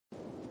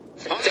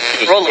Acting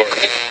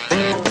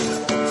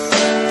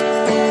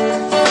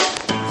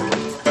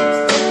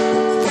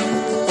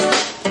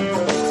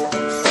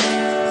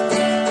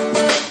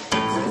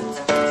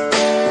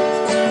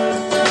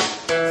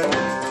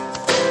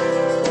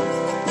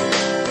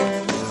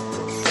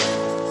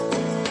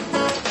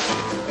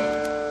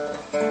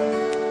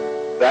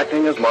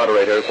as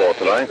moderator for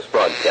tonight's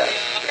broadcast.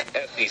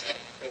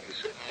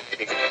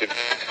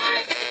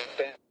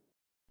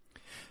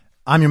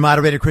 I'm your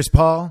moderator, Chris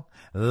Paul.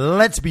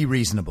 Let's be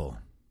reasonable.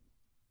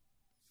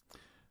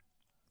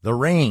 The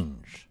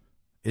range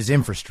is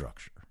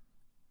infrastructure.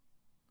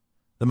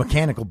 The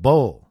mechanical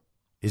bull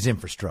is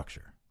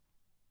infrastructure.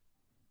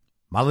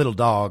 My little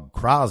dog,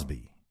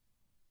 Crosby,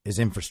 is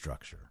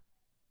infrastructure.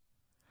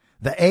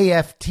 The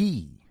AFT,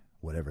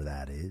 whatever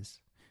that is,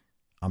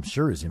 I'm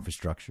sure is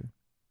infrastructure.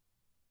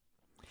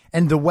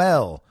 And the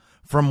well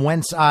from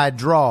whence I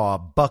draw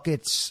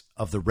buckets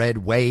of the red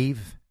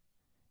wave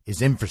is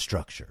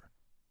infrastructure.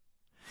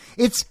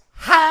 It's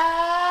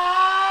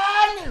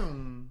high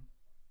noon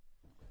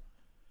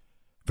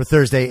for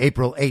Thursday,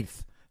 April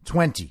 8th,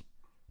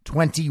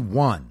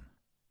 2021.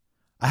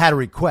 I had a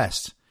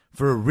request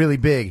for a really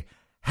big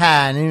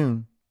high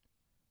noon.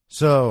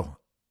 So,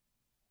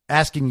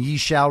 asking ye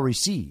shall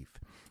receive.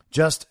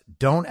 Just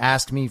don't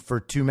ask me for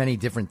too many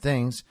different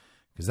things,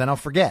 because then I'll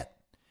forget.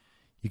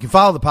 You can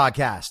follow the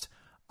podcast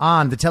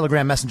on the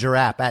Telegram Messenger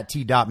app at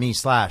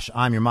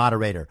t.me/I'm your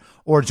moderator,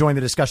 or join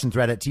the discussion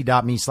thread at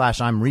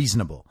t.me/I'm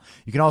reasonable.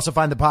 You can also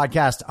find the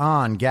podcast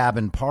on Gab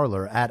and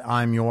Parler at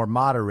I'm your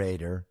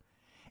moderator.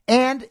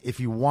 And if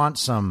you want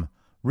some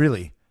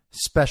really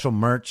special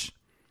merch,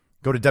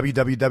 go to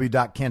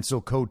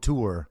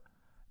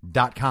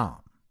www.cancelcouture.com.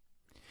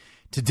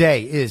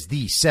 Today is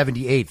the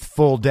 78th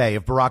full day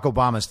of Barack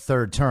Obama's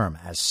third term,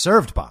 as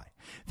served by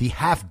the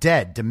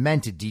half-dead,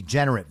 demented,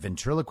 degenerate,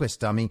 ventriloquist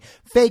dummy,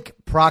 fake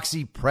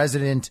proxy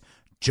president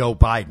Joe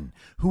Biden,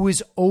 who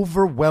is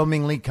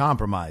overwhelmingly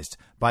compromised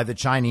by the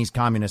Chinese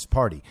Communist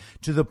Party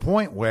to the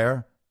point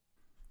where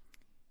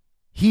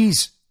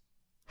he's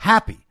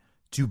happy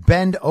to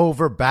bend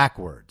over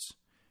backwards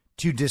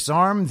to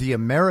disarm the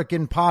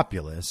American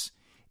populace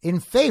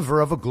in favor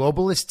of a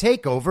globalist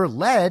takeover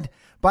led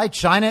by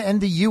China and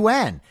the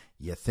UN.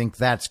 You think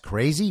that's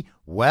crazy?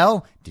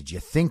 Well, did you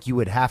think you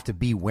would have to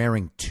be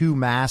wearing 2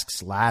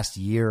 masks last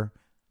year?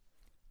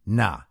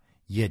 Nah,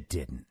 you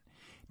didn't.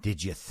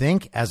 Did you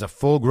think as a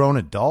full-grown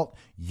adult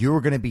you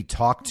were going to be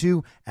talked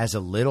to as a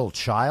little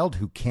child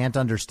who can't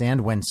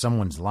understand when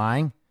someone's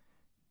lying?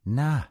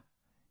 Nah,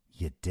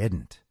 you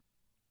didn't.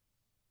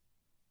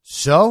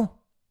 So,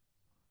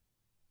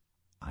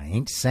 I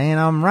ain't saying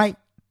I'm right,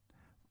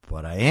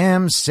 but I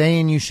am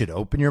saying you should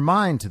open your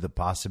mind to the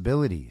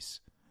possibilities.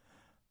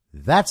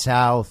 That's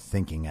how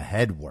thinking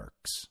ahead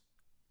works.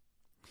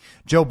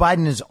 Joe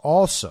Biden is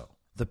also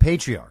the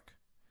patriarch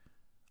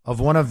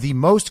of one of the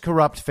most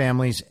corrupt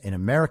families in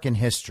American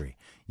history.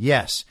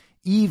 Yes,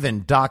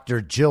 even Dr.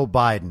 Jill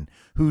Biden,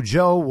 who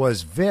Joe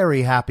was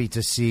very happy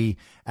to see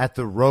at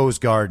the Rose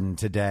Garden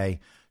today,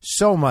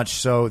 so much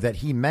so that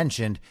he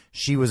mentioned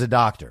she was a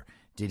doctor.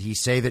 Did he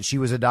say that she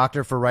was a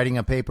doctor for writing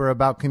a paper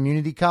about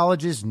community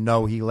colleges?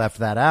 No, he left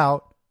that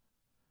out.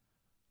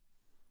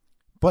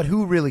 But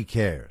who really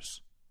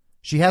cares?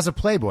 She has a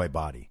Playboy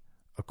body,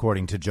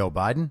 according to Joe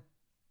Biden.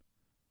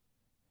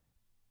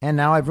 And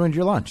now I've ruined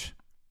your lunch.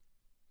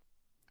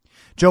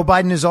 Joe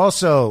Biden is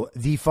also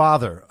the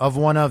father of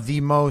one of the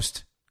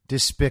most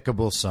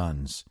despicable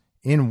sons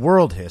in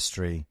world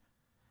history,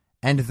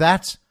 and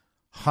that's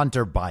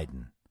Hunter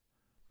Biden.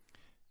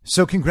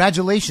 So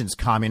congratulations,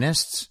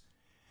 communists.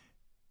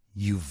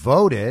 You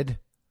voted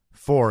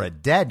for a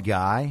dead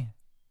guy,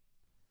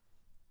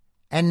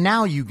 and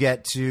now you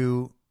get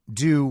to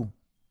do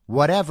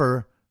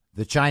whatever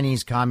the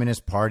Chinese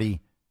Communist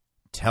Party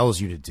tells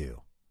you to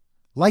do,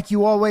 like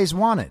you always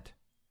wanted.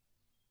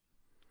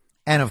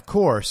 And of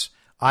course,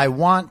 I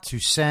want to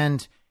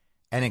send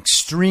an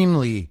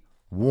extremely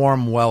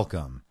warm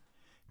welcome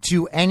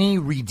to any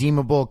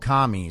redeemable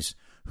commies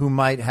who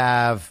might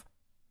have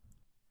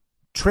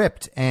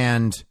tripped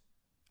and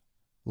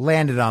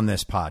landed on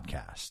this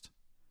podcast.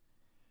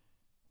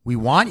 We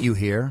want you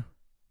here,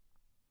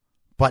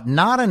 but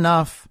not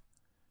enough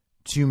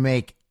to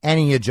make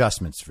any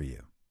adjustments for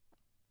you.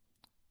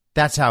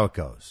 That's how it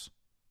goes.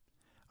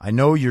 I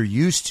know you're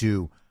used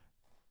to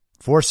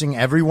forcing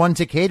everyone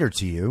to cater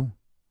to you,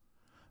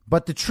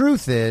 but the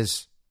truth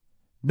is,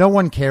 no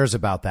one cares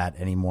about that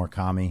anymore,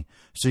 commie.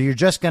 So you're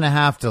just going to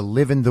have to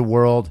live in the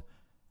world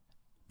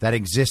that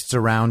exists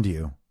around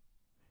you.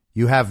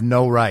 You have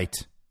no right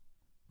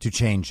to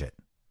change it,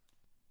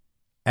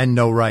 and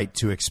no right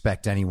to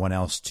expect anyone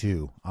else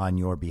to on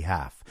your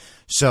behalf.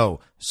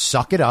 So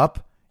suck it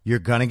up. You're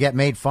going to get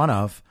made fun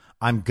of.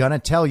 I'm going to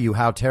tell you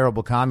how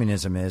terrible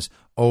communism is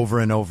over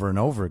and over and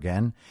over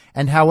again.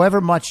 And however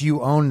much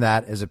you own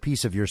that as a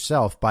piece of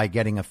yourself by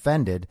getting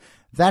offended,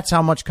 that's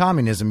how much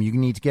communism you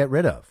need to get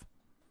rid of.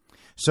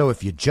 So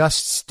if you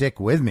just stick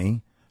with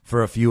me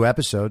for a few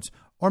episodes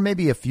or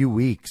maybe a few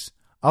weeks,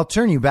 I'll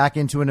turn you back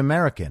into an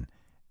American,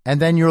 and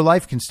then your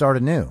life can start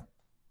anew.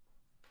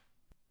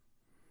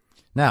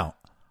 Now,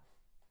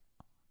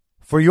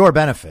 for your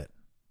benefit,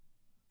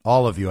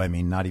 all of you, I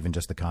mean, not even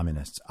just the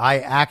communists, I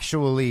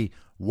actually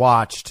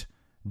watched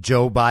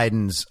Joe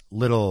Biden's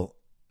little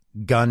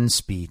gun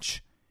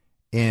speech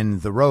in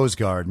the Rose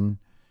Garden.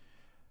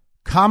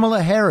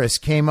 Kamala Harris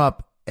came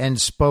up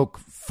and spoke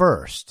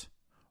first.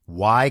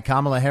 Why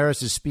Kamala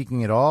Harris is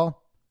speaking at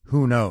all?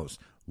 Who knows?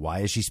 Why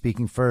is she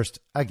speaking first?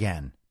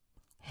 Again,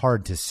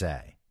 hard to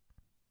say.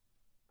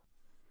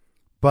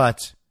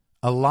 But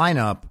a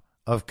lineup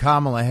of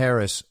Kamala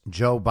Harris,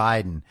 Joe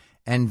Biden,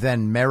 and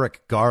then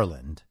Merrick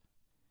Garland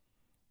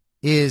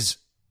is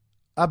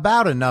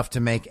about enough to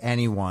make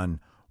anyone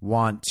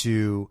want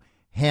to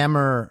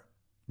hammer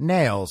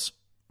nails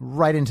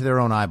right into their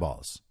own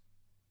eyeballs.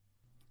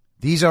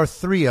 These are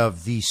three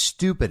of the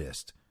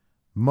stupidest,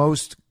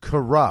 most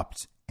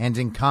corrupt, and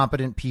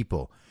incompetent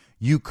people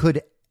you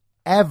could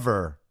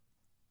ever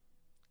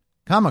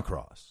come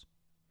across.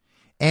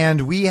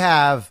 And we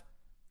have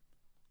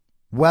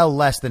well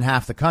less than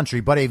half the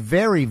country, but a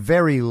very,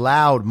 very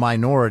loud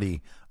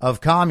minority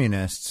of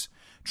communists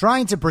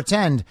trying to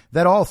pretend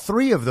that all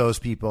three of those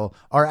people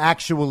are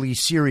actually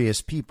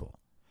serious people.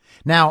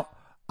 Now,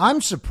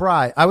 I'm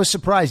surprised. I was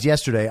surprised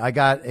yesterday. I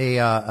got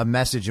a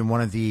message in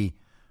one of the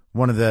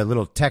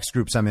little text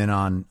groups I'm in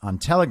on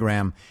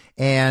Telegram,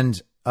 and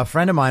a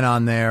friend of mine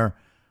on there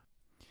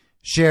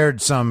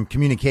shared some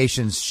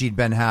communications she'd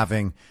been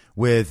having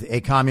with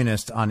a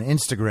communist on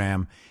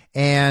Instagram,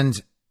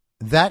 and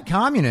that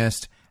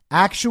communist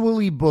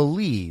actually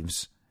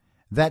believes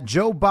that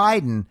Joe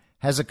Biden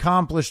has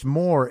accomplished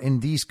more in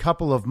these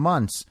couple of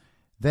months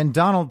than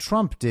Donald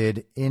Trump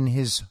did in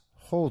his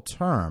whole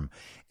term.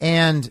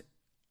 And,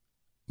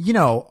 you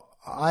know,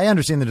 I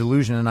understand the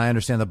delusion and I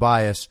understand the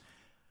bias.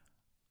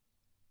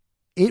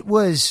 It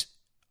was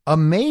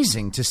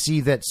amazing to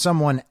see that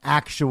someone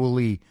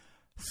actually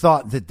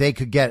thought that they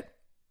could get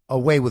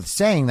away with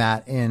saying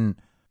that in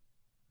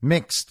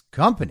mixed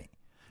company.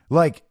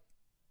 Like,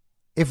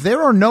 if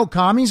there are no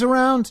commies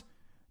around,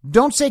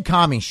 don't say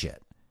commie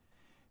shit,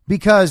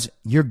 because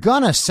you're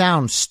gonna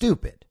sound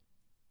stupid.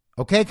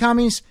 Okay,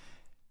 commies?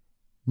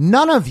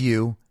 None of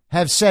you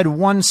have said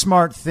one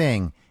smart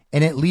thing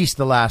in at least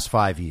the last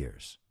 5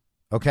 years.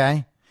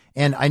 Okay?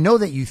 And I know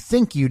that you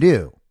think you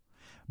do.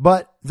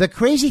 But the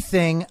crazy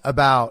thing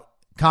about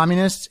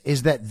communists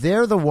is that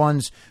they're the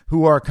ones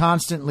who are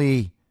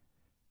constantly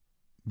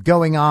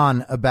going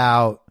on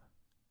about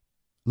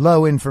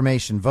low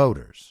information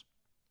voters.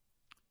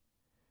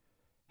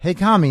 Hey,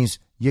 commies,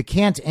 you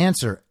can't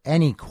answer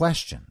any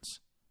questions.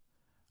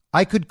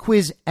 I could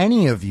quiz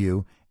any of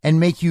you and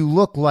make you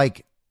look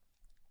like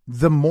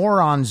the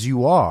morons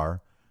you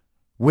are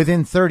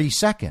within 30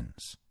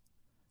 seconds.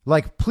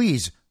 Like,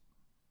 please,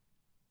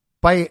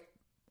 by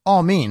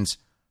all means,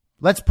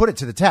 let's put it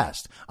to the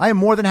test. I am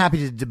more than happy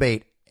to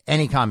debate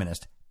any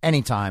communist,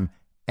 anytime,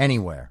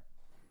 anywhere,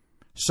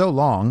 so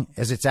long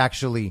as it's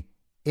actually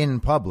in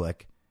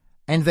public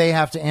and they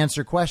have to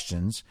answer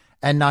questions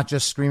and not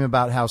just scream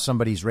about how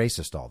somebody's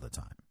racist all the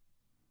time.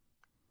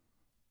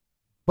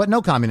 But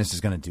no communist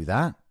is going to do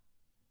that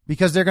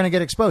because they're going to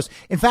get exposed.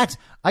 In fact,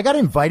 I got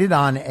invited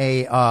on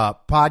a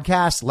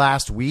podcast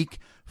last week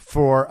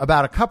for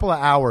about a couple of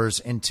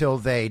hours until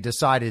they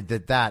decided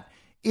that that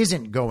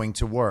isn't going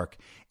to work.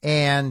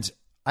 And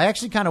I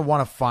actually kind of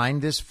want to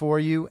find this for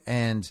you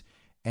and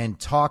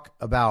talk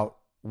about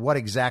what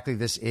exactly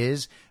this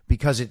is,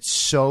 because it's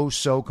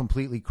so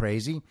completely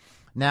crazy.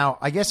 Now,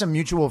 I guess a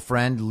mutual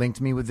friend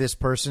linked me with this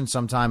person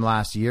sometime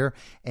last year,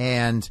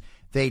 and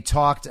they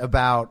talked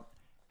about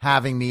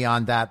having me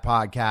on that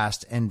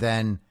podcast and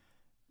then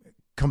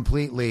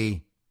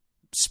completely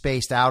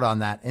spaced out on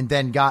that and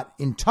then got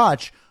in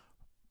touch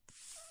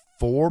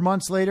 4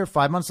 months later,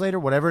 5 months later,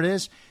 whatever it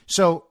is.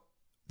 So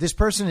this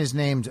person is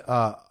named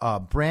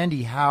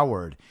Brandy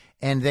Howard,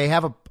 and they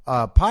have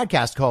a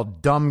podcast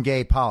called Dumb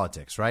Gay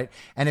Politics, right?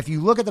 And if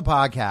you look at the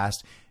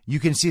podcast, you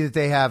can see that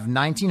they have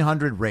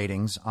 1,900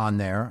 ratings on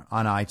there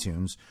on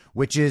iTunes,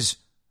 which is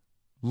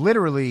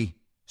literally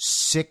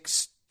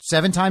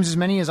 7 times as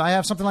many as I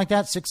have, something like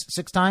that,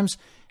 six times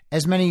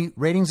as many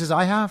ratings as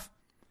I have.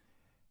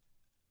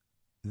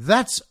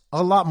 That's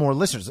a lot more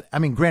listeners. I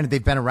mean, granted,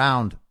 they've been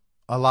around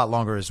a lot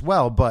longer as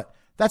well, but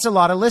that's a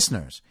lot of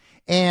listeners.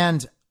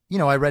 And, you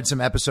know, I read some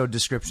episode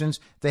descriptions.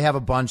 They have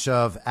a bunch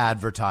of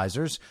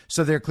advertisers,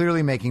 so they're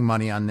clearly making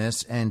money on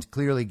this and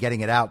clearly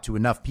getting it out to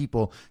enough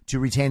people to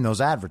retain those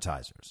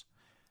advertisers.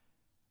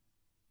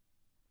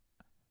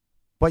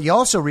 But you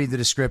also read the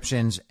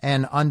descriptions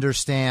and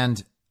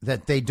understand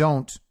that they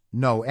don't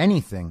know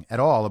anything at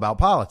all about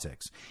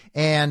politics.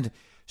 And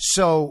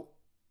so,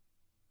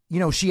 you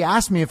know, she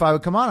asked me if I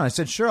would come on, and I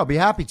said, sure, I'll be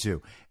happy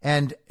to.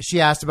 And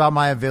she asked about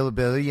my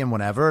availability and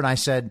whatever. And I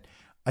said,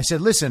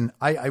 listen,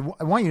 I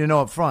want you to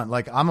know up front,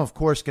 like, I'm of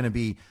course going to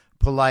be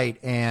polite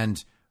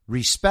and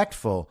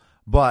respectful,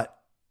 but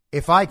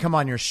if I come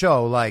on your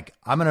show, like,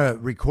 I'm going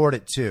to record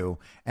it too,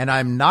 and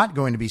I'm not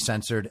going to be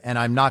censored, and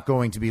I'm not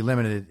going to be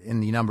limited in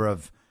the number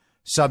of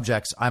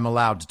subjects I'm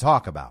allowed to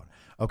talk about.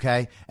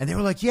 Okay. And they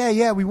were like,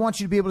 yeah, we want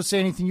you to be able to say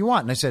anything you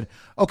want. And I said,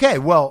 okay,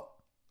 well,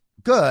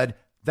 good,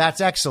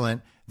 that's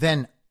excellent.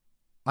 Then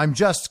I'm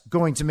just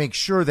going to make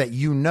sure that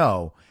you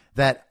know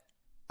that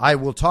I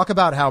will talk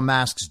about how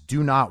masks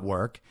do not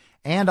work,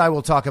 and I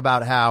will talk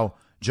about how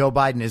Joe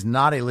Biden is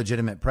not a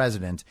legitimate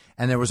president,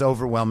 and there was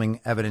overwhelming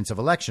evidence of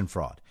election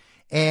fraud.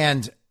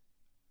 And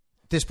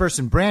this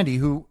person, Brandy,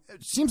 who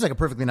seems like a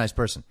perfectly nice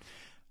person,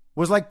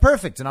 was like,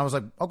 perfect. And I was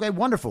like, okay,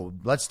 wonderful.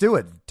 Let's do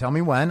it. Tell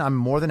me when. I'm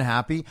more than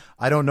happy.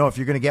 I don't know if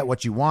you're going to get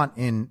what you want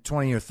in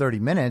 20 or 30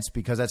 minutes,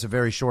 because that's a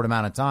very short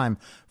amount of time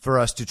for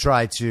us to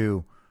try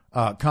to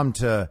come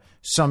to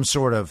some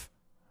sort of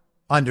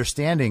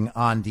understanding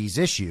on these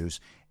issues.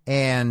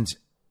 And,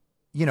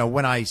 you know,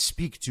 when I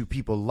speak to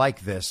people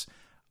like this,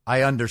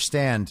 I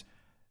understand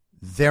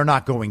they're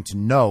not going to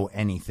know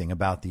anything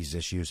about these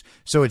issues.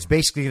 So it's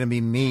basically going to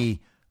be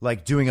me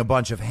like doing a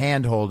bunch of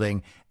hand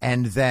holding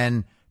and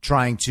then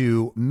trying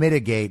to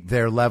mitigate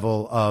their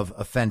level of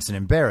offense and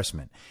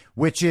embarrassment,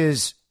 which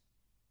is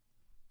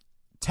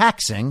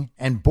taxing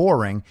and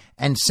boring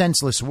and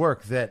senseless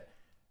work that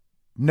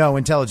no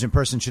intelligent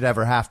person should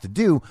ever have to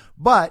do.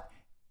 But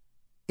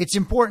it's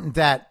important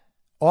that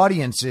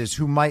audiences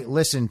who might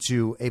listen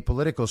to a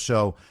political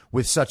show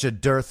with such a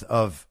dearth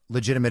of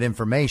legitimate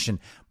information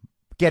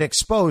get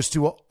exposed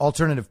to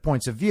alternative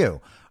points of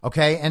view.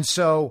 Okay. And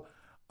so,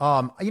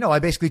 I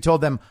basically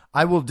told them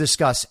I will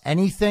discuss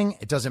anything.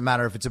 It doesn't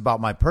matter if it's about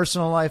my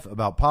personal life,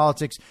 about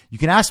politics. You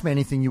can ask me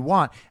anything you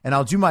want, and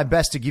I'll do my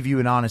best to give you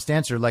an honest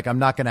answer. Like, I'm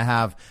not going to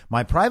have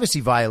my privacy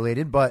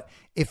violated, but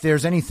if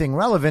there's anything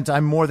relevant,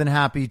 I'm more than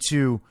happy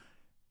to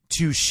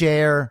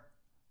share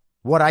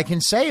what I can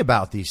say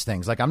about these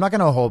things. Like, I'm not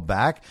going to hold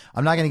back.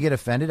 I'm not going to get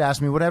offended.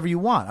 Ask me whatever you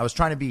want. I was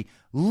trying to be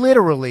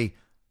literally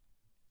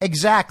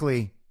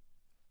exactly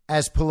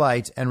as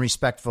polite and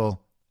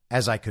respectful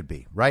as I could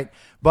be, right?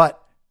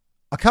 But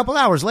a couple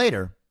hours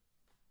later,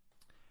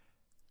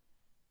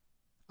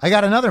 I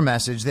got another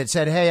message that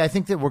said, hey, I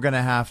think that we're going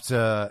to have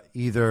to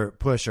either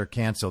push or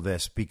cancel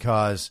this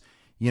because,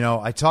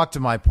 I talked to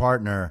my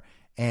partner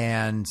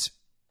and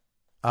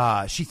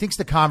she thinks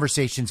the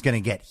conversation's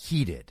going to get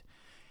heated.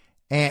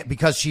 And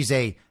because she's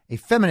a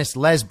feminist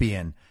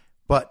lesbian,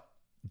 but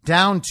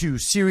down to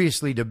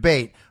seriously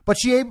debate, but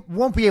she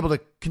won't be able to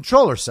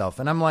control herself.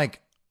 And I'm like,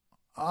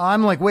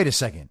 wait a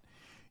second.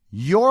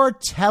 You're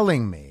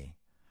telling me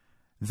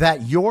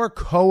that your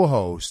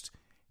co-host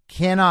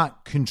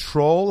cannot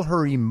control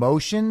her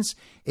emotions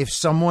if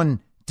someone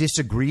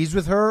disagrees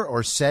with her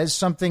or says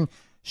something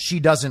she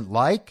doesn't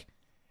like?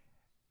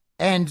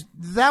 And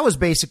that was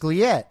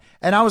basically it.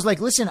 And I was like,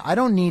 listen, I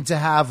don't need to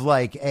have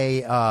like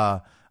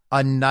a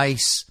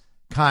nice,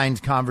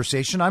 kind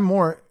conversation. I'm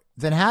more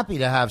than happy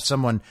to have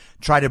someone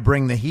try to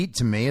bring the heat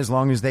to me as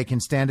long as they can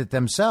stand it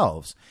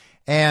themselves.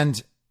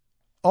 And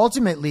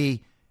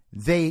ultimately,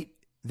 they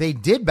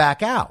did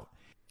back out.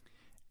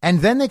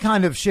 And then they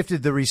kind of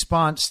shifted the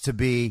response to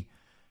be,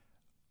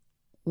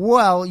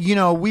 well,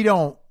 we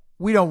don't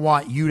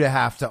want you to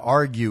have to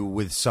argue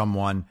with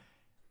someone.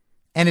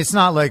 And it's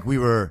not like we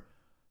were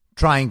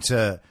trying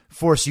to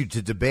force you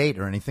to debate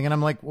or anything. And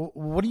I'm like, well,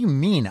 what do you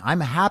mean? I'm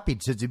happy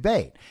to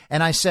debate.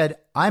 And I said,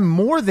 I'm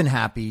more than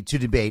happy to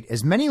debate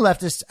as many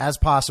leftists as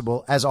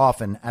possible, as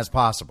often as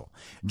possible.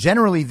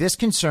 Generally, this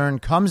concern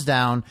comes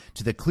down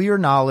to the clear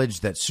knowledge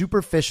that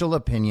superficial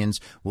opinions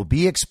will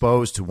be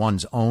exposed to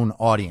one's own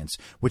audience,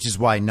 which is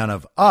why none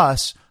of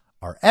us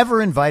are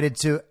ever invited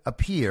to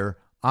appear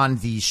on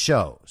these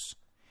shows.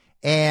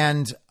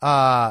 And,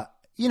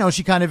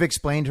 she kind of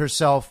explained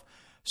herself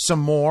some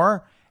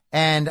more.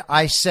 And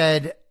I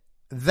said,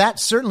 that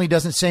certainly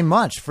doesn't say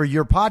much for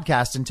your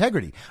podcast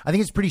integrity. I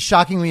think it's pretty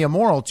shockingly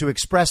immoral to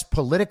express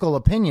political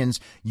opinions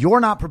you're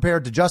not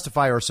prepared to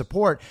justify or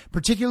support,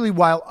 particularly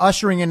while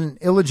ushering in an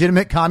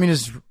illegitimate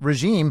communist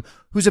regime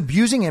who's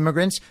abusing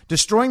immigrants,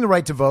 destroying the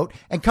right to vote,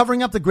 and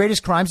covering up the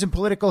greatest crimes in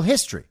political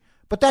history.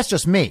 But that's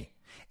just me.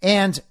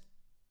 And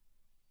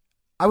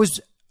I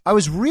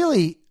was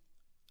really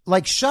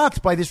like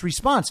shocked by this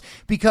response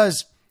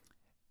because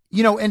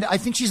and I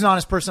think she's an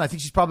honest person. I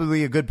think she's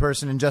probably a good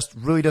person and just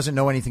really doesn't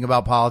know anything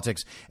about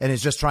politics and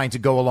is just trying to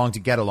go along to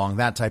get along,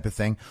 that type of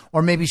thing.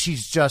 Or maybe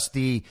she's just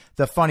the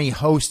funny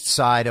host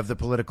side of the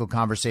political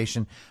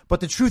conversation. But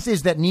the truth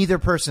is that neither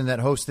person that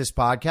hosts this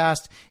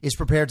podcast is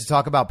prepared to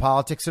talk about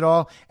politics at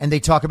all. And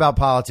they talk about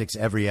politics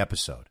every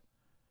episode.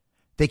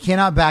 They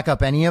cannot back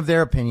up any of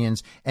their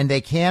opinions, and they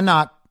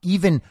cannot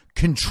even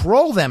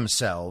control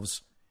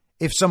themselves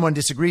if someone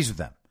disagrees with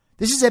them.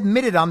 This is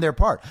admitted on their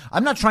part.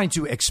 I'm not trying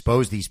to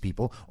expose these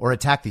people or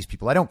attack these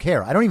people. I don't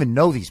care. I don't even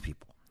know these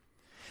people.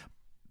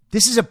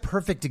 This is a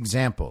perfect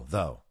example,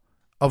 though,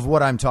 of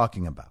what I'm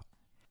talking about.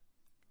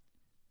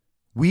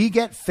 We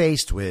get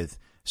faced with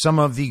some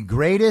of the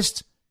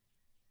greatest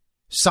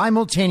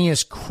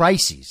simultaneous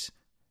crises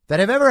that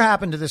have ever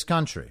happened to this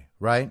country,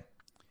 right?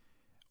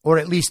 Or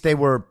at least they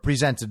were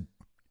presented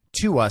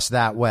to us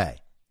that way.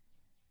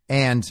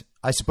 And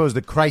I suppose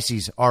the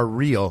crises are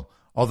real,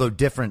 although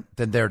different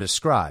than they're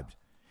described.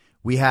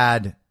 We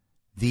had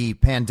the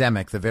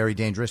pandemic, the very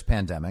dangerous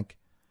pandemic,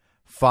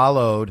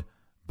 followed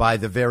by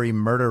the very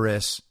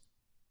murderous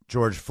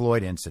George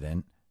Floyd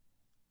incident,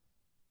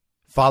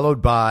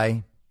 followed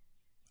by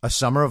a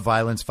summer of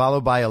violence,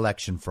 followed by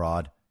election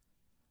fraud,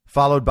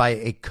 followed by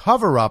a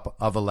cover-up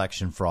of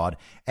election fraud,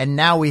 and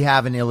now we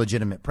have an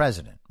illegitimate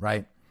president,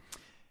 right?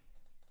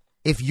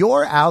 If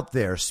you're out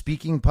there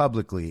speaking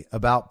publicly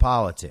about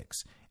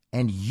politics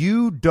and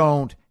you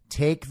don't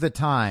take the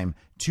time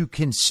to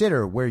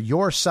consider where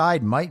your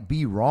side might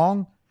be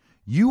wrong,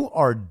 you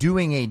are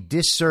doing a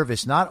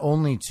disservice not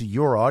only to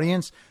your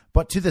audience,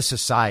 but to the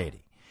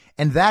society.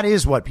 And that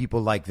is what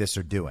people like this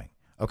are doing,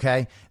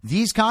 okay?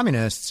 These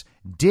communists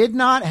did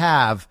not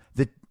have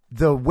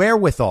the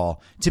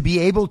wherewithal to be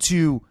able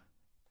to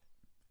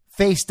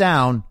face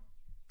down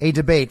a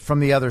debate from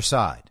the other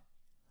side.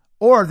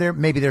 Or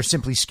maybe they're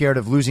simply scared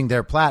of losing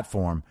their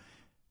platform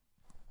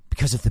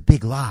because of the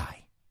big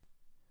lie.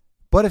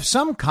 But if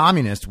some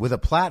communist with a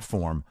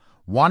platform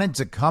wanted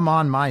to come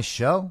on my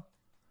show,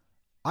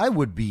 I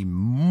would be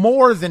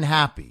more than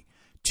happy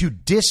to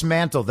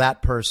dismantle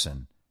that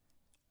person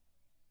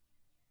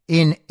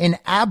in an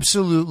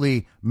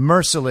absolutely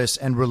merciless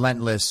and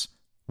relentless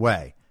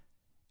way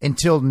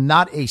until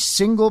not a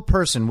single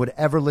person would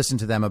ever listen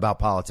to them about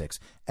politics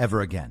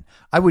ever again.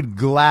 I would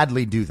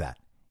gladly do that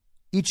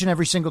each and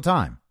every single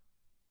time.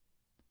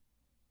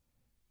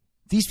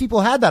 These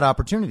people had that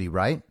opportunity,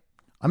 right?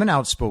 I'm an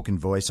outspoken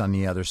voice on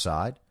the other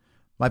side.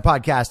 My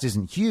podcast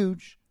isn't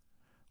huge,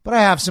 but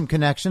I have some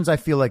connections. I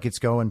feel like it's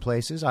going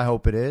places. I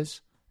hope it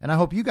is. And I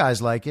hope you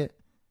guys like it.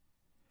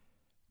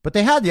 But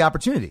they had the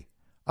opportunity.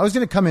 I was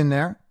going to come in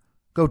there,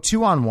 go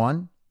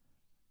 2-on-1,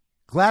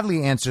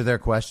 gladly answer their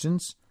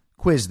questions,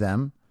 quiz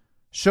them,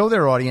 show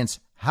their audience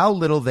how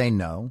little they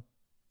know,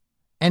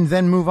 and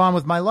then move on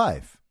with my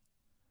life.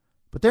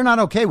 But they're not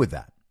okay with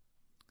that.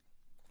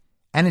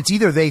 And it's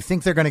either they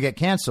think they're going to get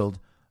canceled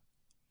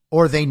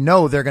or they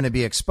know they're going to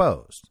be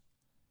exposed.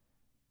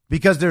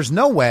 Because there's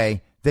no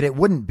way that it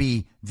wouldn't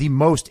be the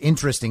most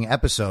interesting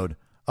episode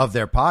of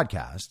their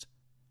podcast.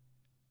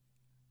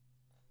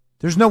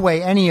 There's no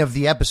way any of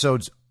the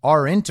episodes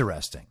are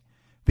interesting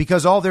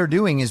because all they're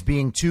doing is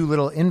being two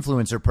little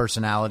influencer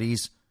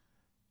personalities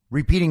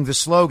repeating the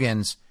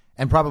slogans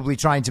and probably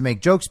trying to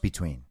make jokes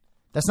between.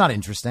 That's not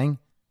interesting.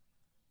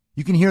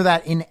 You can hear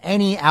that in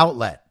any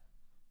outlet.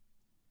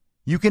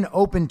 You can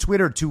open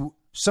Twitter to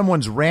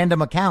someone's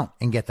random account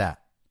and get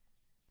that.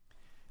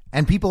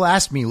 And people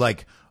ask me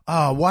like,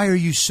 why are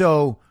you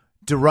so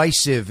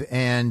derisive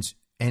and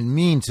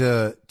mean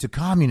to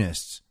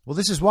communists? Well,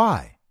 this is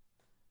why.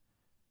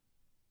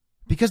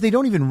 Because they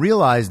don't even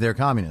realize they're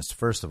communists,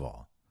 first of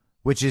all,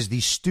 which is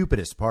the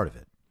stupidest part of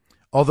it.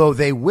 Although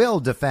they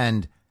will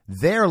defend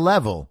their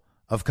level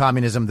of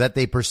communism that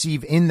they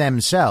perceive in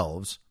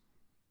themselves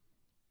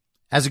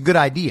as a good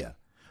idea.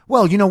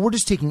 Well, we're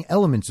just taking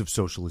elements of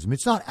socialism.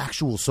 It's not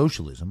actual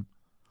socialism.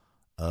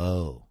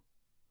 Oh,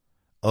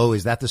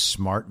 is that the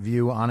smart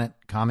view on it,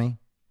 Kami?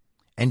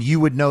 And you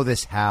would know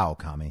this how,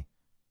 Kami?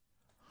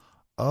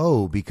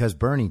 Oh, because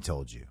Bernie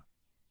told you.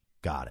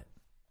 Got it.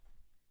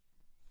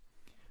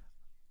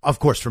 Of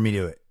course, for me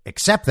to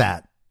accept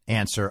that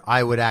answer,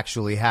 I would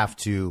actually have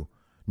to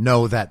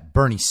know that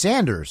Bernie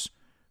Sanders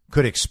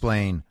could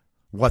explain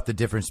what the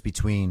difference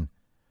between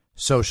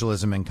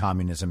socialism and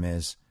communism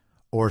is,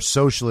 or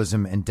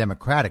socialism and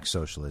democratic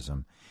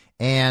socialism.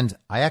 And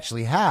I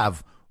actually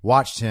have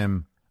watched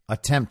him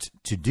attempt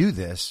to do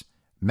this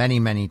many,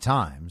 many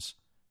times.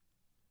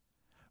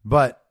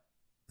 But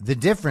the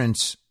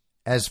difference,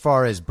 as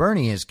far as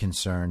Bernie is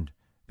concerned,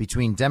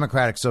 between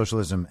democratic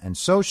socialism and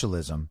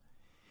socialism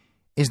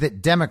is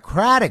that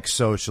democratic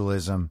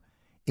socialism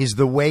is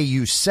the way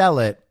you sell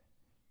it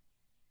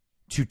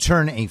to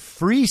turn a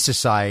free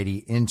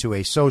society into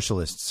a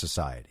socialist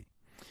society.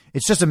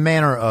 It's just a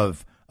manner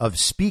of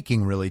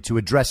speaking, really, to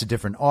address a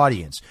different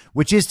audience,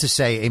 which is to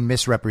say a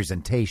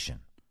misrepresentation.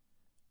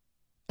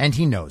 And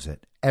he knows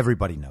it.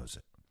 Everybody knows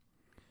it.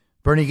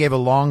 Bernie gave a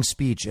long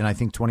speech in, I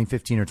think,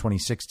 2015 or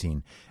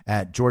 2016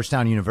 at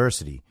Georgetown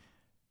University,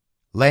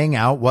 laying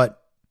out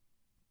what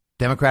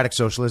democratic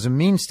socialism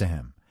means to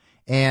him.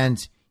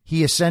 And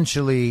he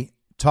essentially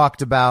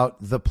talked about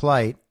the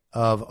plight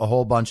of a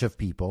whole bunch of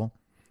people,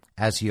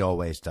 as he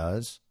always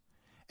does,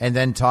 and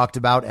then talked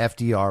about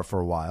FDR for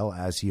a while,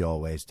 as he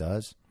always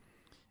does.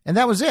 And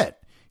that was it.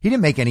 He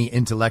didn't make any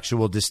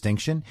intellectual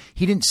distinction.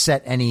 He didn't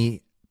set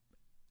any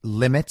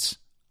limits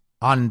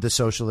on the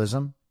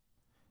socialism.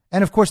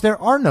 And of course,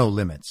 there are no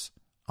limits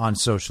on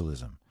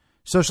socialism.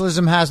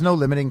 Socialism has no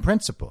limiting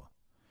principle.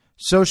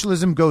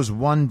 Socialism goes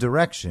one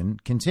direction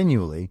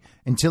continually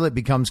until it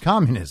becomes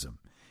communism.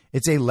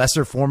 It's a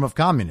lesser form of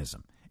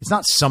communism. It's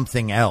not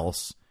something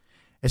else.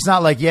 It's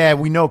not like, yeah,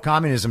 we know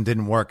communism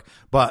didn't work,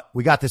 but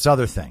we got this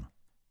other thing.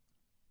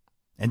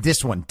 And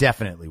this one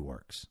definitely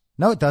works.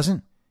 No, it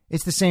doesn't.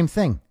 It's the same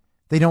thing.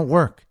 They don't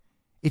work.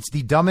 It's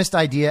the dumbest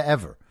idea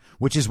ever,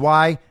 which is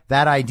why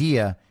that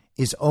idea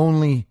is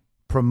only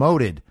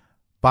promoted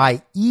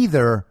by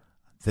either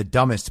the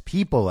dumbest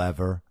people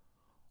ever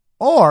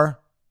or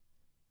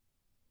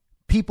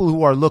people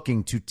who are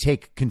looking to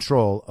take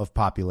control of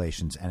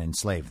populations and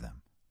enslave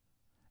them.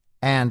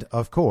 And,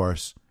 of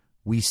course,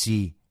 we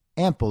see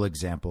ample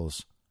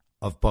examples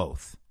of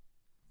both.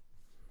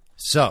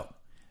 So,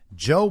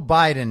 Joe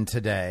Biden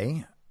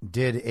today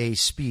did a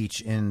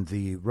speech in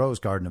the Rose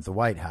Garden of the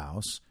White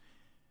House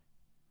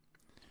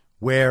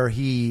where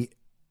he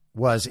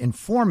was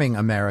informing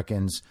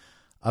Americans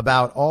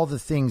about all the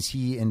things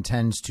he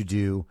intends to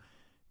do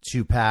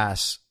to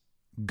pass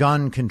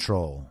gun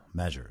control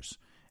measures.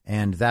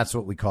 And that's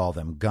what we call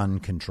them, gun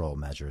control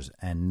measures,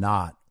 and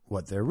not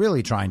what they're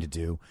really trying to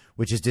do,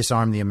 which is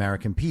disarm the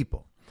American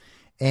people.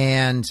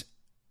 And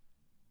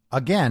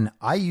again,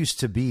 I used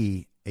to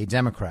be a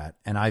Democrat,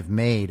 and I've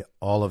made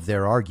all of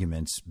their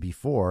arguments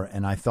before,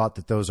 and I thought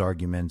that those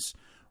arguments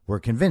were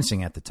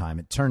convincing at the time.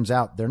 It turns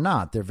out they're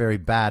not. They're very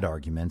bad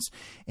arguments,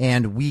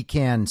 and we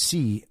can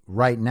see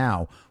right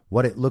now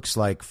what it looks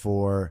like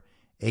for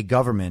a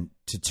government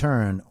to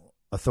turn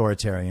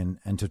authoritarian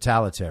and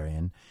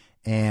totalitarian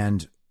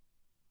and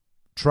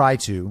try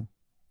to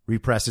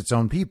repress its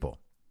own people.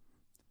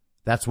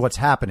 That's what's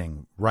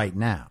happening right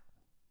now.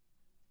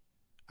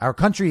 Our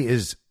country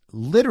is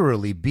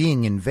literally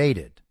being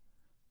invaded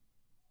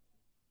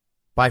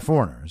by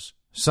foreigners,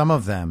 some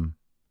of them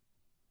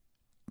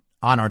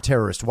on our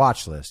terrorist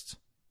watch list,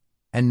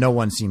 and no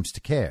one seems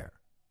to care.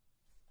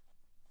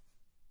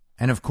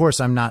 And of course,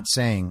 I'm not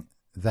saying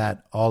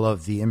that all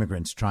of the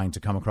immigrants trying to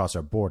come across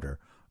our border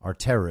are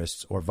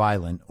terrorists or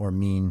violent or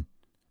mean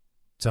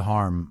to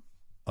harm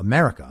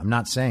America. I'm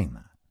not saying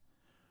that.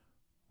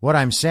 What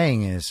I'm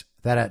saying is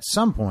that at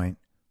some point,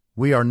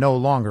 we are no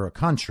longer a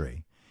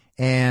country,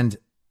 and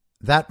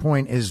that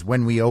point is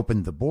when we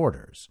opened the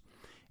borders.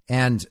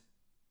 And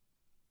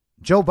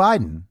Joe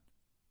Biden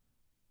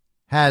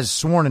has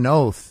sworn an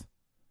oath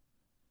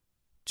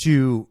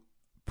to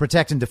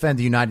protect and defend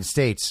the United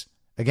States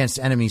against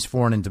enemies,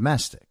 foreign and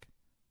domestic.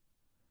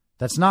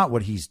 That's not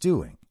what he's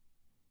doing.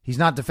 He's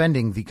not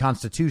defending the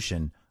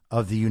Constitution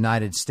of the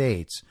United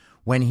States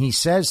when he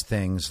says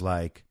things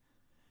like,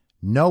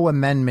 no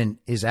amendment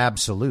is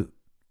absolute,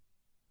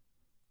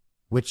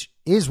 which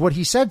is what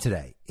he said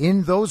today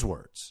in those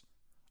words.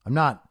 I'm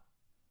not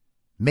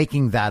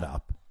making that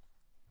up.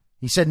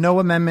 He said no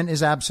amendment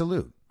is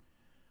absolute.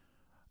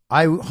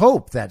 I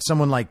hope that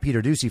someone like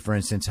Peter Doocy, for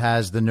instance,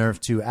 has the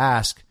nerve to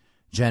ask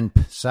Jen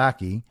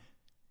Psaki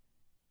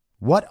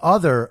what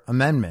other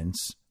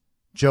amendments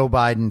Joe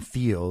Biden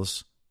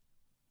feels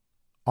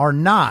are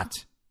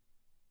not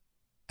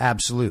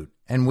absolute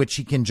and which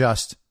he can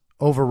just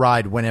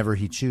override whenever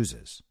he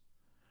chooses.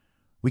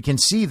 We can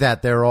see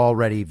that they're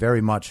already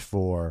very much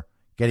for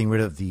getting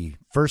rid of the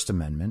First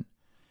Amendment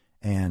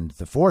and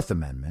the Fourth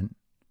Amendment.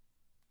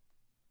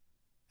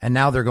 And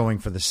now they're going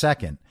for the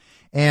second.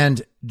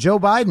 And Joe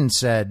Biden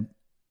said,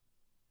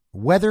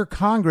 whether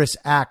Congress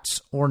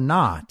acts or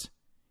not,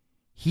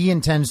 he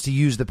intends to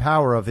use the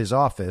power of his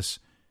office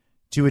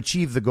to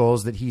achieve the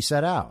goals that he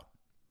set out.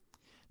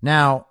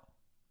 Now,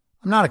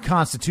 I'm not a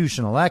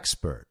constitutional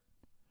expert,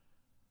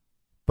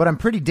 but I'm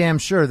pretty damn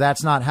sure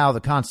that's not how the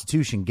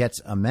Constitution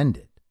gets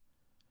amended.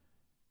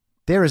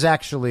 There is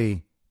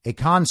actually a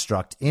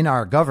construct in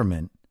our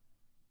government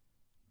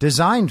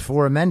designed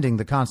for amending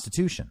the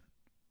Constitution.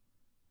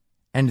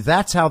 And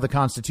that's how the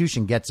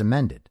Constitution gets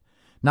amended,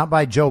 not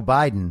by Joe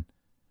Biden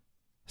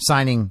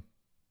signing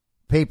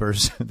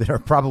papers that are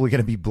probably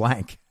going to be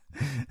blank.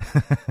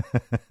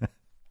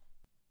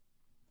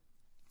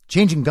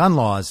 Changing gun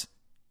laws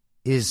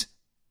is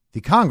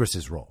the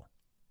Congress's role.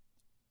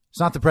 It's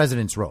not the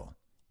president's role.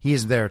 He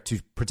is there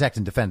to protect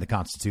and defend the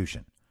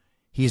Constitution.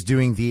 He is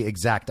doing the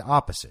exact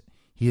opposite.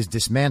 He is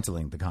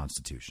dismantling the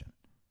Constitution.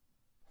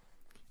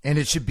 And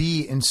it should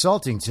be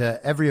insulting to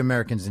every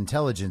American's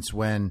intelligence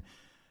when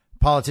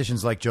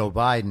politicians like Joe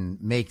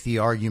Biden make the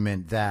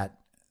argument that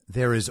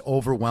there is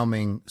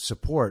overwhelming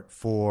support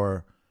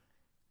for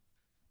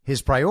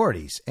his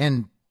priorities.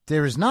 And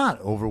there is not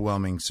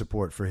overwhelming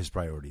support for his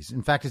priorities.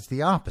 In fact, it's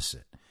the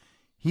opposite.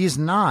 He is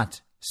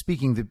not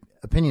speaking the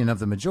opinion of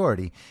the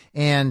majority.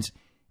 And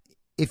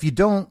if you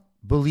don't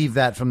believe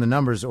that from the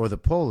numbers or the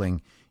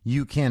polling,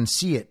 you can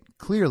see it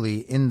clearly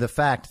in the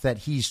fact that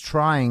he's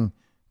trying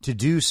to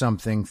do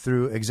something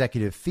through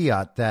executive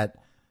fiat that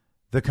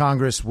the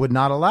Congress would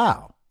not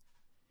allow.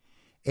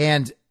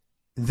 And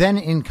then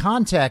in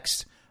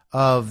context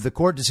of the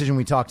court decision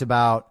we talked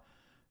about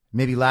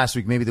maybe last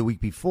week, maybe the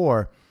week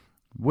before,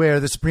 where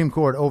the Supreme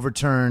Court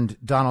overturned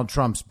Donald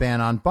Trump's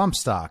ban on bump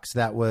stocks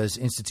that was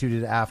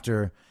instituted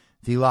after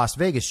the Las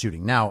Vegas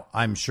shooting. Now,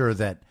 I'm sure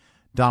that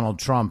Donald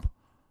Trump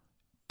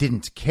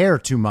didn't care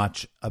too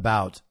much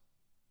about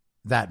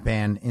that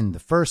ban in the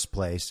first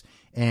place,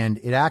 and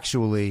it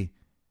actually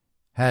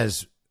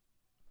has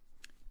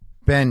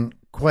been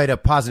quite a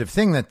positive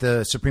thing that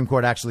the Supreme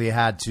Court actually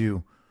had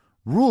to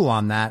rule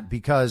on that,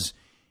 because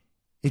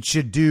it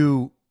should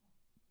do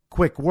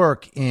quick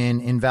work in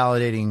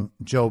invalidating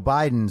Joe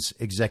Biden's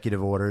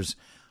executive orders.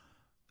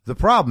 The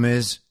problem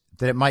is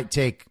that it might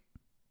take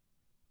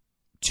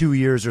 2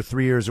 years or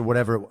 3 years or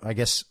whatever. I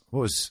guess,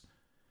 what was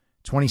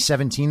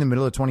 2017, the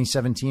middle of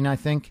 2017, I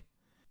think,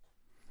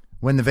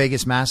 when the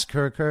Vegas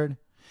massacre occurred.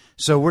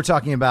 So we're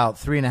talking about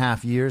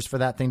 3.5 years for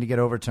that thing to get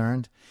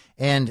overturned.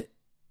 And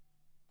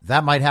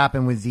that might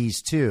happen with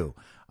these too.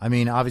 I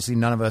mean, obviously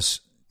none of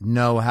us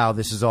know how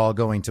this is all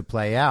going to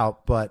play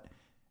out, but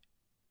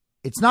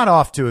it's not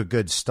off to a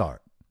good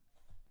start.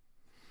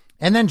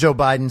 And then Joe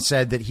Biden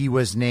said that he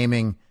was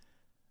naming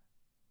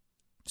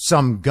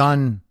some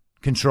gun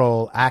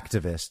control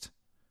activist,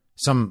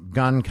 some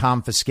gun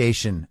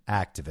confiscation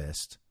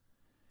activist,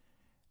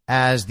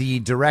 as the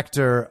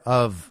director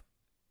of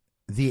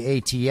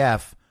the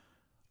ATF,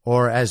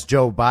 or as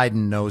Joe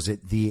Biden knows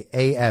it, the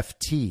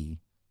AFT,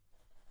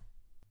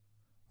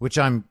 which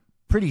I'm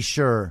pretty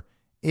sure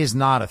is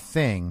not a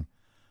thing.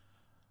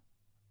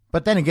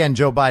 But then again,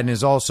 Joe Biden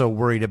is also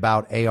worried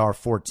about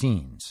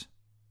AR-14s.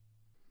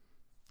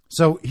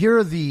 So here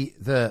are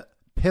the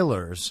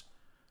pillars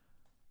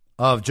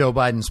of Joe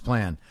Biden's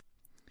plan.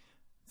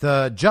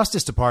 The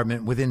Justice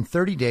Department within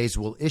 30 days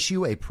will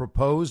issue a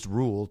proposed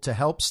rule to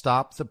help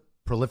stop the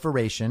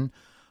proliferation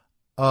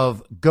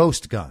of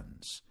ghost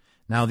guns.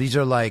 Now, these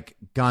are like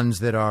guns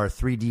that are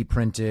 3D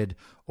printed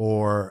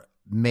or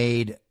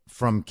made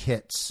from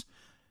kits.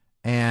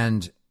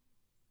 And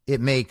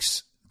it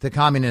makes the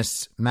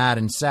communists mad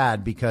and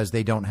sad because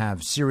they don't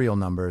have serial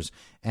numbers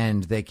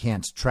and they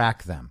can't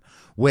track them,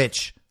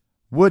 which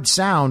would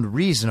sound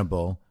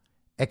reasonable,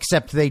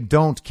 except they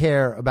don't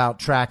care about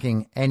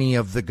tracking any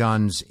of the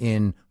guns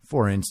in,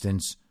 for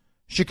instance,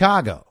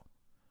 Chicago,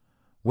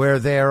 where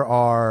there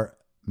are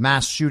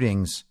mass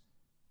shootings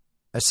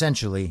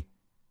essentially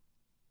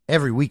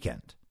every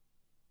weekend.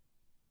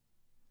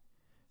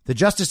 The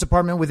Justice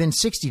Department within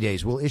 60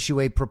 days will issue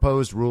a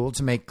proposed rule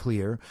to make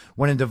clear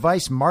when a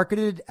device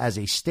marketed as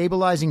a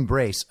stabilizing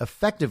brace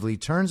effectively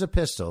turns a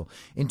pistol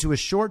into a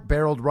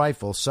short-barreled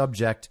rifle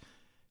subject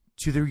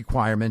to the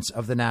requirements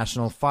of the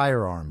National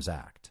Firearms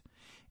Act.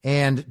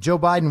 And Joe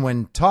Biden,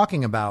 when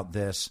talking about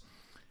this,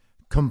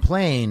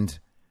 complained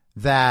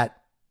that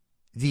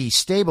the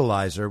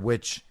stabilizer,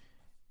 which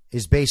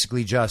is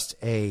basically just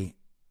a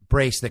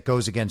brace that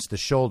goes against the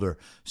shoulder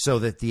so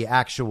that the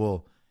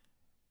actual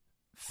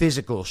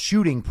physical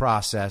shooting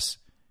process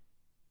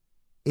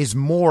is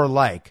more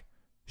like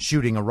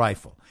shooting a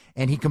rifle.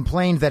 And he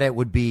complained that it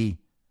would be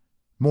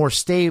more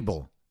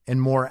stable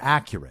and more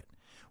accurate,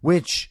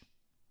 which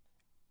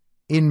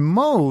in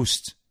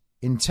most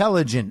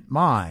intelligent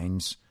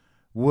minds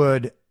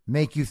would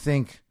make you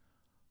think,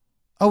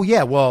 oh,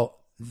 yeah, well,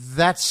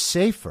 that's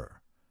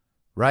safer,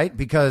 right?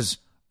 Because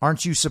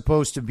aren't you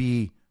supposed to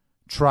be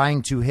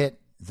trying to hit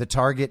the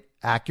target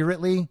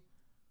accurately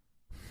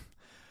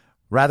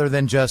rather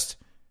than just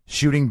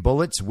shooting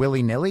bullets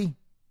willy-nilly?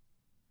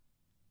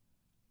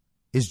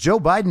 Is Joe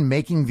Biden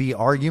making the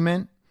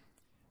argument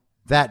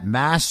that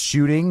mass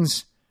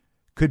shootings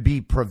could be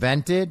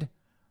prevented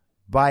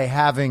by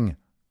having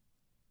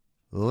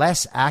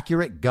less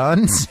accurate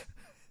guns?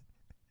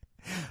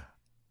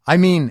 I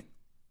mean,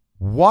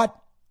 what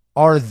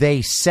are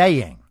they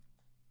saying?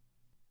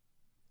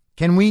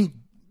 Can we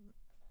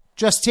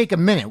just take a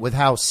minute with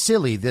how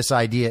silly this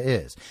idea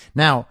is?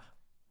 Now,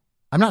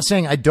 I'm not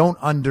saying I don't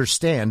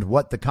understand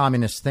what the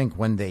communists think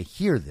when they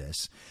hear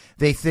this.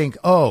 They think,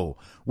 oh,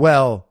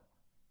 well,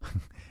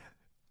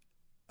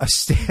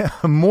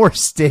 a more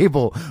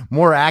stable,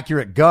 more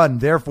accurate gun,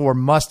 therefore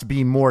must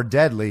be more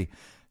deadly,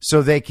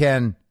 so they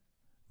can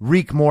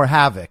wreak more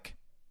havoc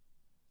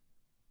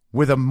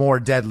with a more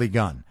deadly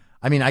gun.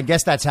 I mean, I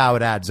guess that's how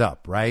it adds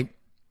up, right?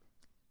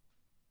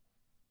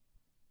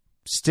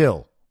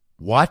 Still,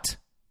 what?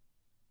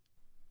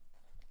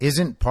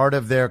 Isn't part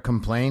of their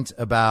complaint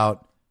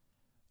about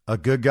a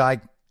good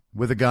guy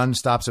with a gun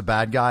stops a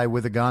bad guy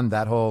with a gun?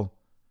 That whole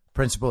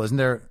principle, isn't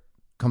there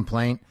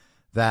complaint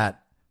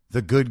that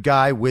the good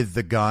guy with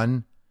the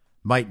gun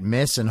might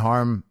miss and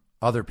harm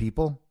other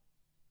people?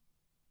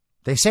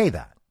 They say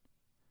that.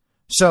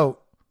 So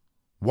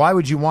why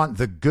would you want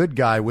the good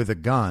guy with a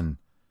gun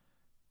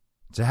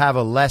to have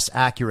a less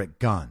accurate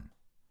gun?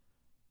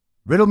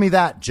 Riddle me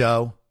that,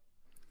 Joe.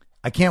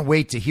 I can't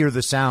wait to hear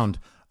the sound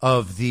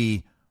of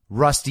the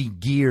rusty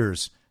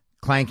gears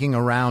clanking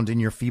around in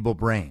your feeble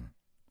brain.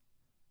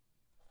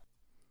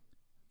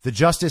 The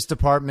Justice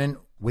Department,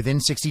 within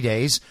 60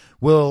 days,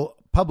 will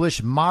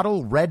publish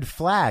model red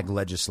flag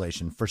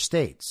legislation for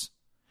states.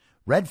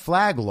 Red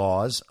flag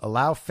laws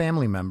allow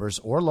family members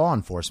or law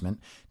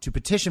enforcement to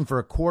petition for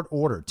a court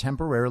order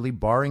temporarily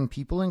barring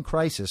people in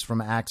crisis from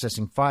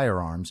accessing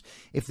firearms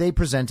if they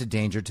present a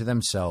danger to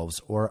themselves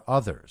or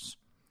others.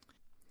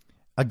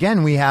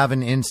 Again, we have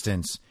an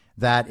instance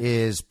that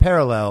is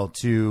parallel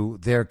to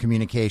their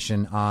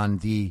communication on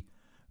the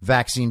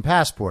vaccine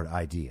passport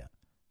idea.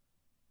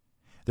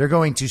 They're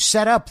going to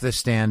set up the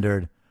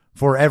standard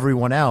for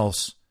everyone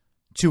else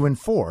to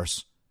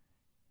enforce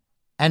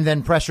and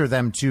then pressure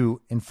them to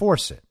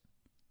enforce it.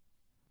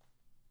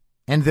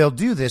 And they'll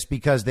do this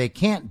because they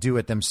can't do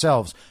it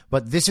themselves,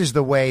 but this is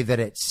the way that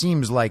it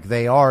seems like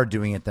they are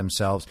doing it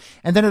themselves.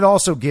 And then it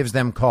also gives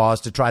them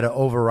cause to try to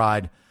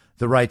override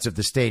the rights of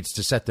the states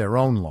to set their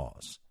own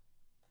laws,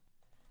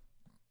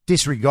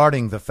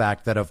 disregarding the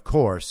fact that, of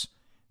course,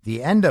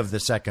 the end of the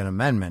Second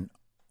Amendment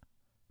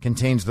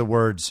contains the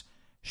words,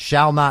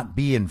 shall not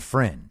be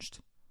infringed.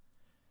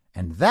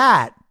 And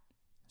that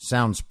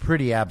sounds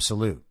pretty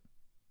absolute.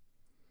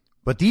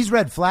 But these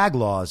red flag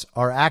laws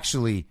are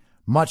actually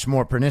much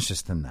more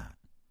pernicious than that.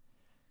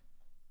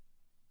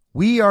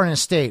 We are in a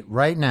state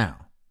right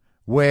now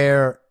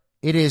where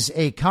it is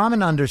a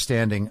common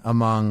understanding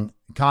among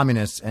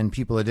communists and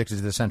people addicted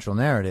to the central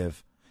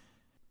narrative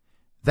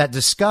that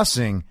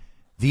discussing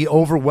the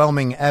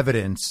overwhelming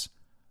evidence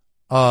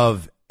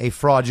of a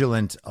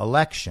fraudulent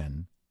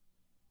election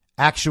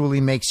actually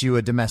makes you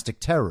a domestic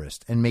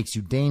terrorist and makes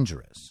you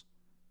dangerous.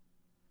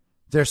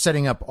 They're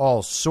setting up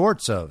all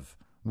sorts of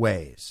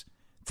ways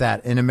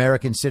that an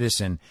American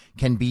citizen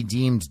can be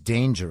deemed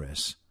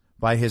dangerous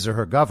by his or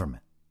her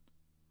government.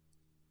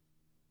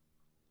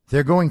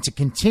 They're going to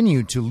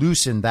continue to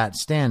loosen that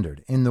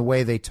standard in the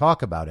way they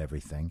talk about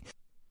everything,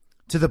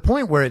 to the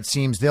point where it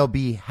seems they'll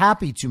be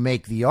happy to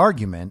make the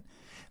argument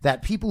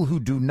that people who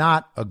do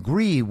not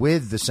agree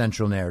with the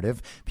central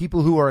narrative,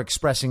 people who are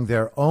expressing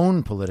their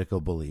own political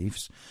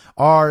beliefs,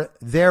 are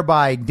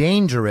thereby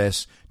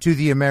dangerous to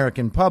the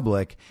American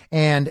public.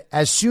 And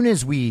as soon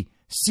as we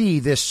see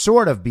this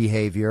sort of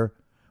behavior,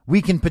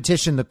 we can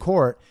petition the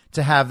court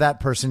to have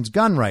that person's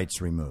gun rights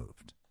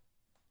removed.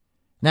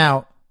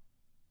 Now,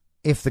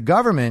 if the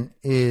government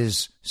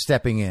is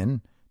stepping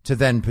in to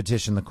then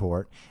petition the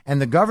court,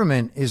 and the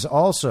government is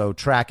also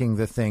tracking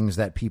the things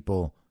that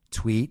people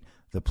tweet,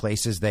 the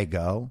places they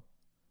go,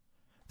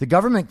 the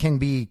government can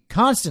be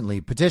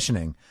constantly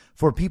petitioning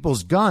for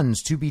people's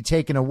guns to be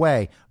taken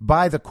away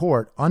by the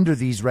court under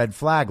these red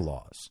flag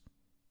laws.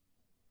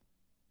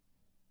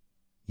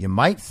 You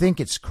might think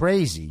it's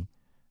crazy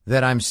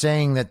that I'm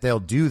saying that they'll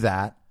do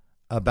that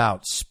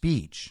about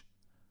speech.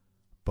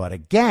 But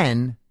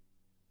again,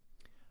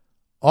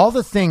 all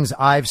the things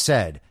I've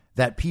said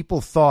that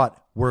people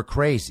thought were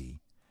crazy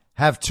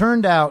have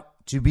turned out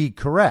to be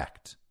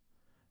correct,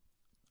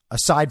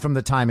 aside from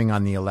the timing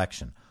on the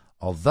election.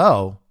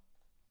 Although,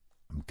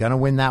 I'm going to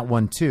win that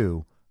one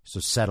too, so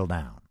settle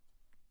down.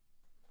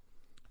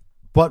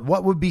 But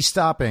what would be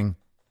stopping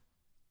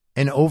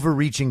an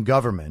overreaching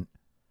government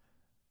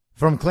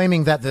from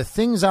claiming that the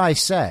things I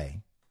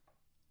say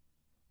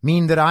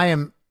mean that I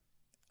am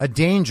a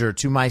danger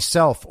to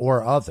myself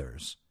or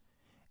others,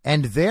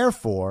 and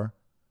therefore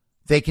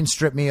they can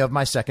strip me of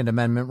my Second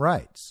Amendment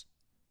rights?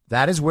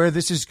 That is where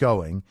this is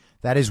going.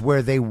 That is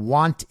where they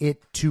want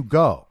it to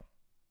go.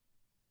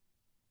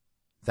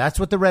 That's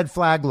what the red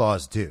flag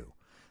laws do.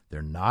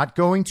 They're not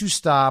going to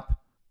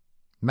stop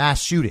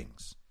mass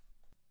shootings.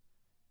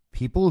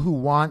 People who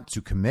want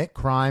to commit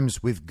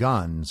crimes with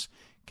guns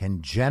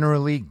can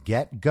generally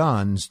get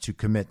guns to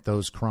commit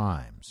those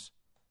crimes.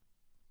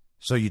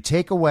 So you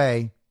take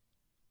away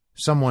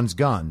someone's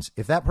guns.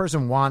 If that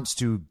person wants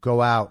to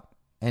go out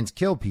and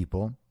kill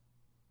people,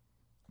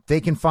 they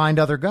can find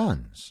other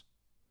guns.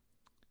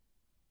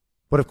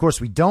 But of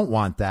course, we don't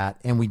want that,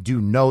 and we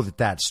do know that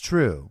that's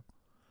true.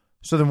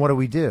 So then what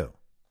do?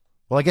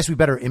 Well, I guess we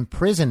better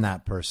imprison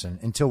that person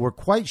until we're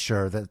quite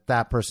sure that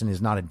that person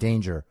is not a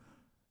danger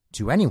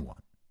to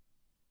anyone.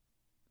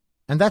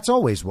 And that's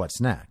always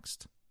what's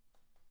next.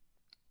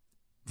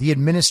 The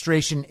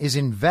administration is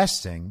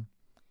investing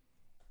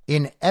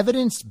in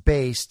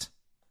evidence-based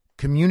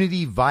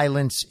community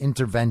violence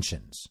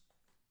interventions.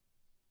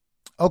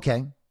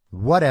 Okay,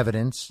 what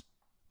evidence?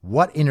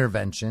 What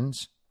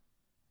interventions?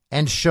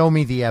 And show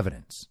me the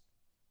evidence.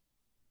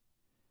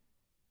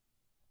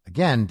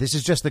 Again, this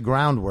is just the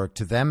groundwork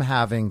to them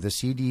having the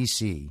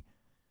CDC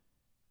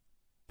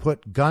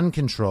put gun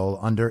control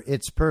under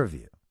its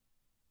purview,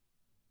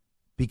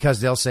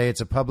 because they'll say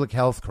it's a public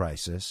health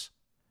crisis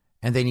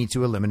and they need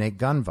to eliminate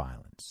gun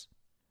violence.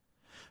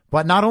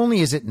 But not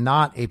only is it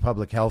not a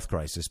public health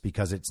crisis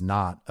because it's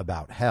not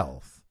about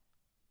health,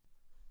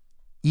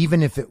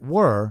 even if it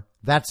were,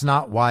 that's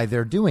not why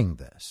they're doing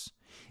this.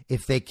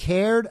 If they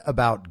cared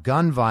about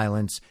gun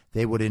violence,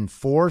 they would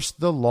enforce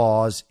the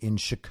laws in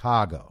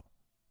Chicago.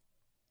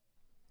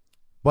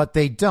 But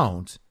they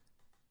don't,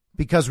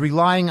 because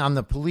relying on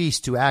the police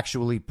to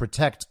actually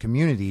protect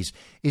communities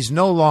is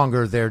no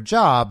longer their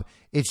job.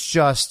 It's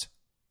just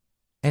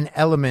an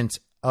element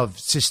of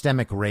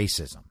systemic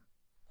racism.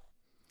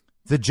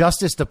 The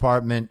Justice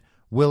Department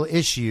will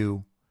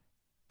issue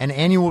an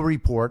annual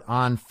report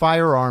on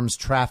firearms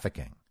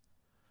trafficking.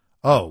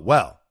 Oh,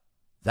 well,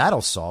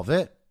 that'll solve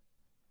it.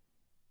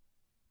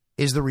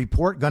 Is the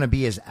report going to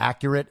be as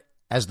accurate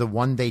as the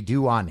one they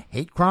do on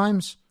hate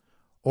crimes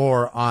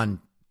or on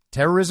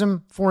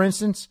terrorism, for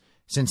instance,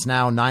 since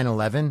now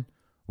 9/11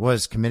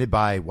 was committed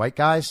by white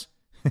guys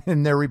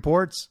in their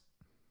reports?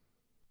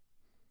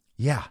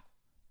 Yeah,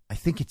 I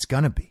think it's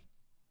going to be.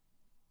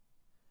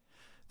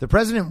 The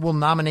president will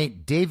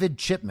nominate David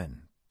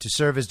Chipman to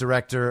serve as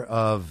director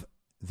of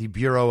the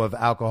Bureau of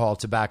Alcohol,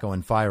 Tobacco,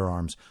 and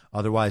Firearms,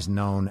 otherwise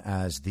known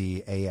as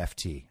the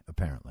AFT,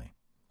 apparently.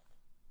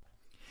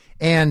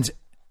 And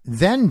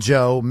then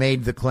Joe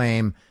made the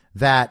claim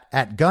that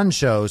at gun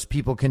shows,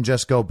 people can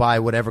just go buy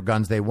whatever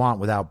guns they want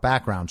without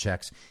background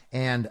checks.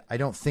 And I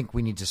don't think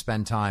we need to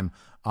spend time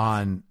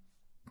on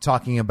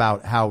talking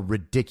about how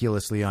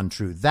ridiculously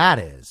untrue that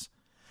is.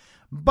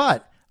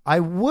 But I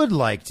would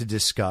like to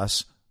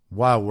discuss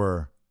while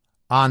we're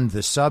on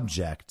the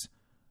subject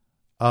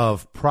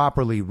of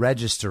properly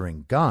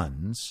registering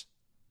guns,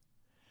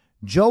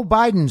 Joe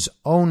Biden's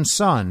own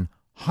son,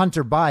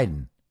 Hunter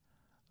Biden,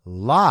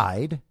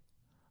 lied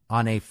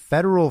on a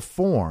federal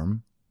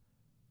form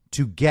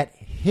to get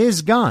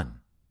his gun.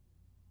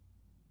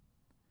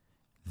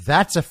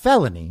 That's a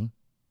felony,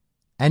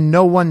 and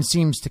no one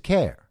seems to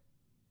care.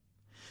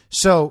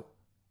 So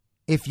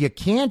if you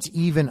can't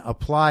even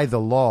apply the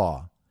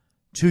law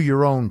to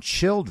your own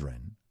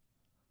children,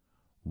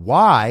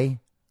 why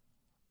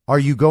are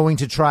you going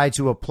to try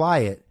to apply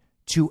it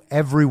to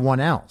everyone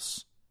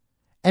else?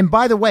 And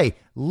by the way,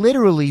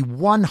 literally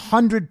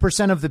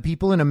 100% of the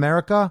people in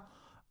America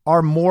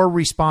are more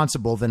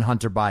responsible than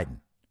Hunter Biden.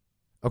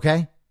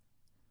 Okay?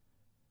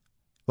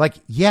 Like,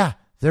 yeah,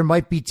 there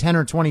might be 10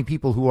 or 20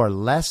 people who are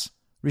less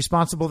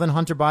responsible than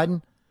Hunter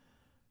Biden,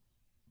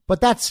 but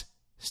that's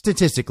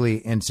statistically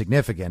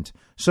insignificant.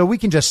 So we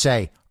can just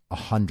say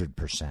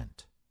 100%.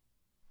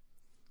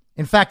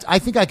 In fact, I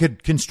think I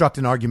could construct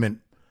an argument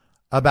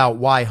about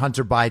why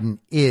Hunter Biden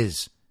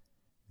is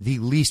the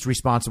least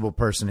responsible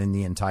person in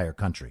the entire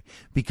country,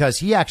 because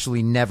he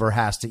actually never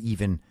has to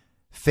even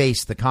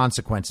face the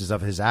consequences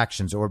of his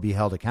actions or be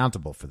held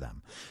accountable for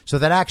them. So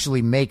that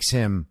actually makes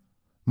him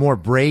more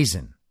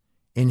brazen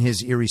in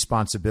his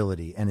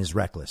irresponsibility and his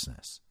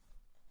recklessness.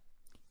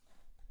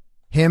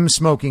 Him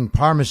smoking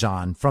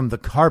Parmesan from the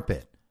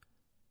carpet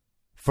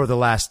for the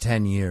last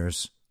 10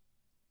 years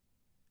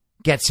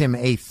gets him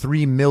a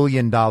 $3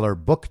 million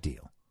book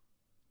deal.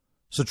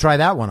 So try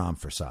that one on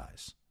for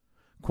size.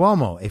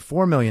 Cuomo, a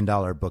 $4 million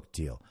book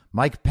deal.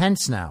 Mike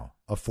Pence now,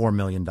 a $4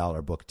 million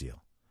book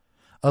deal.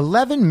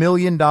 $11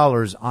 million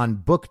on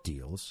book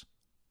deals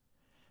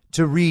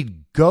to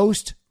read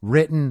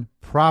ghost-written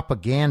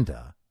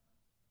propaganda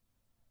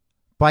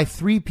by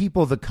three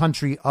people the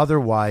country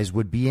otherwise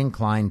would be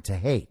inclined to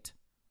hate.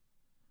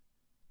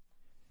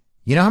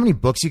 You know how many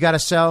books you got to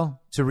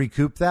sell to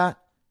recoup that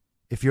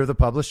if you're the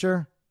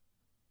publisher?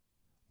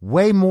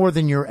 Way more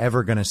than you're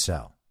ever going to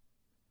sell.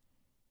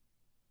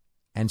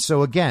 And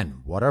so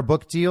again, what are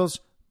book deals?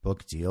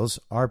 Book deals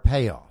are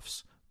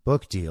payoffs.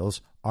 Book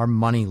deals are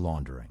money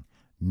laundering.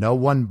 No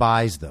one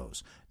buys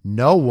those.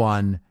 No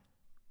one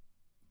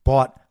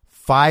bought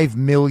 $5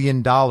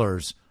 million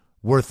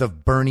worth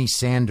of Bernie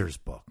Sanders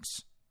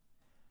books.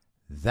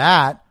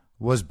 That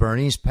was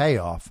Bernie's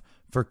payoff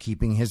for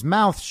keeping his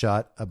mouth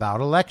shut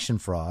about election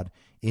fraud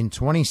in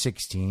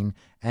 2016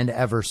 and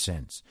ever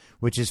since,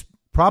 which is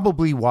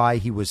probably why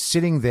he was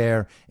sitting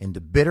there in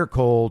the bitter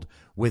cold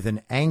with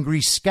an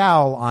angry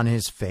scowl on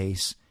his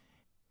face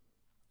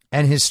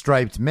and his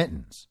striped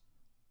mittens.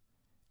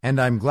 And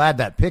I'm glad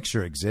that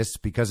picture exists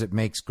because it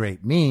makes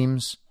great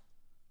memes.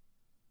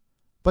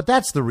 But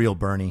that's the real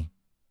Bernie.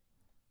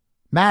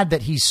 Mad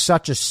that he's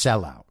such a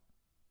sellout.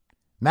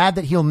 Mad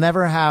that he'll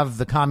never have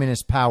the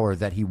communist power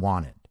that he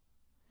wanted.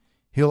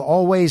 He'll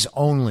always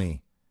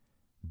only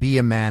be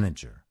a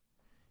manager.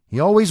 He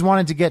always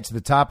wanted to get to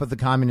the top of the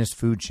communist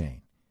food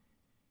chain.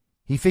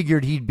 He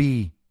figured he'd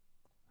be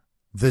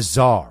the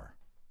czar.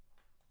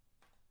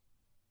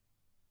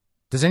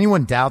 Does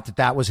anyone doubt that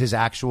that was his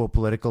actual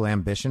political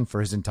ambition for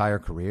his entire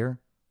career?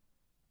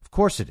 Of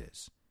course it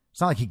is.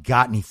 It's not like he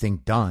got anything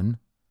done.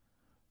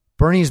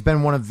 Bernie has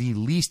been one of the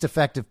least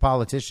effective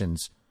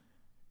politicians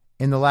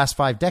in the last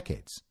 5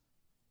 decades.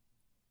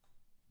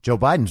 Joe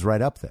Biden's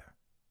right up there.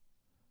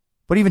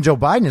 But even Joe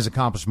Biden has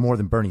accomplished more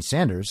than Bernie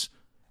Sanders.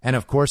 And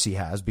of course he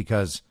has,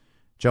 because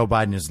Joe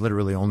Biden is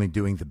literally only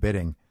doing the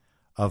bidding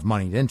of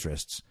moneyed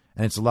interests.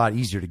 And it's a lot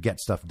easier to get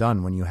stuff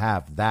done when you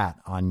have that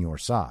on your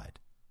side.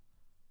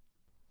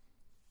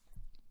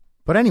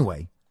 But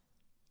anyway,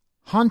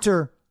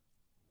 Hunter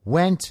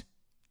went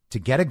to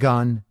get a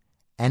gun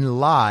and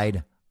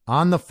lied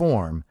on the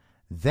form.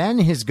 Then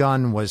his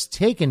gun was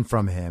taken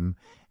from him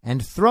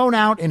and thrown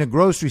out in a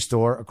grocery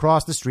store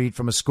across the street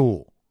from a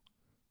school.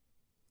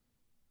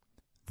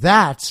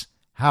 That's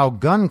how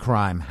gun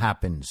crime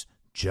happens,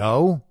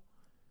 Joe.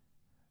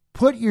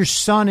 Put your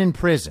son in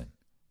prison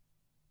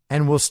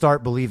and we'll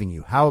start believing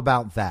you. How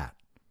about that?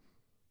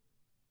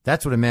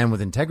 That's what a man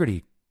with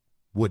integrity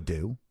would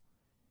do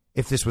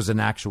if this was an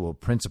actual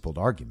principled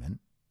argument.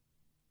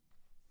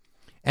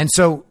 And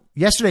so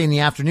yesterday in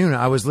the afternoon,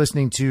 I was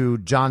listening to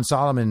John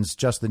Solomon's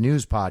Just the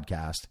News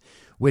podcast,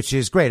 which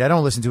is great. I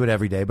don't listen to it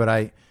every day,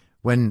 but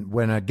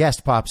when a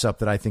guest pops up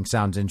that I think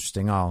sounds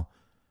interesting, I'll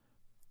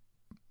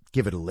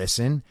give it a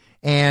listen.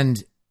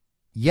 And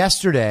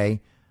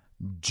yesterday,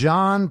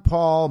 John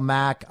Paul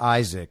Mac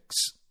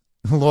Isaac's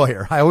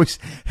lawyer,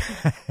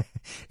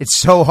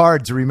 it's so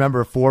hard to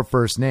remember 4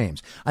 first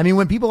names. I mean,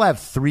 when people have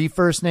 3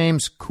 first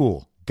names,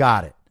 cool.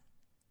 Got it.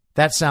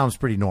 That sounds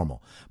pretty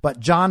normal. But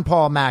John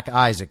Paul Mac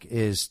Isaac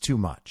is too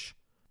much.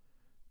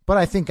 But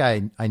I think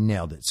I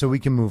nailed it, so we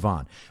can move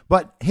on.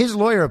 But his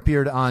lawyer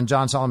appeared on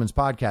John Solomon's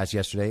podcast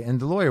yesterday, and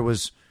the lawyer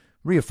was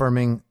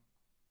reaffirming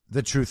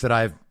the truth that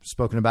I've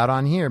spoken about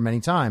on here many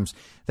times,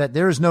 that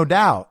there is no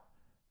doubt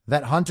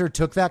that Hunter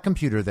took that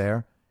computer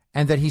there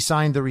and that he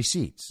signed the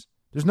receipts.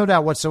 There's no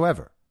doubt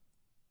whatsoever.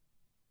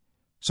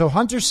 So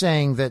Hunter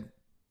saying that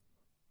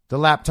the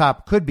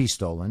laptop could be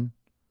stolen,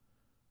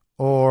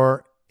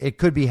 or it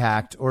could be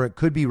hacked, or it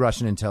could be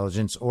Russian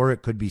intelligence, or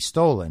it could be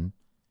stolen,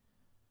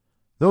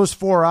 those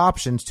four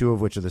options, two of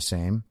which are the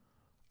same,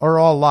 are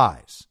all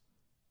lies.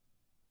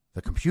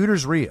 The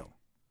computer's real.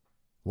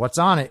 What's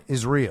on it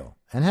is real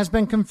and has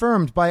been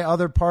confirmed by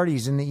other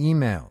parties in the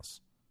emails.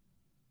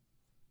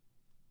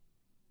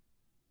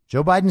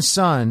 Joe Biden's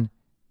son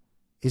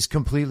is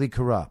completely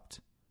corrupt.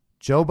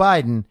 Joe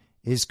Biden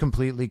is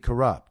completely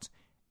corrupt.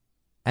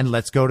 And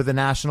let's go to the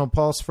National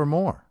Pulse for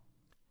more.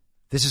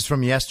 This is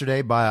from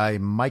yesterday by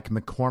Mike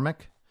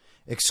McCormick.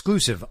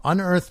 Exclusive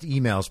unearthed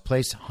emails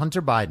place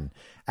Hunter Biden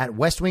at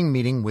West Wing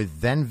meeting with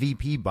then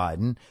VP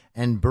Biden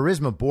and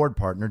Burisma board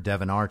partner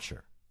Devon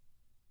Archer.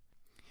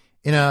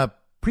 In a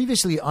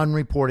previously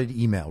unreported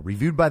email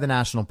reviewed by the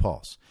National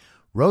Pulse,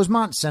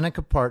 Rosemont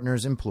Seneca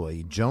Partners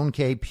employee Joan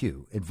K.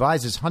 Pugh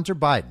advises Hunter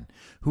Biden,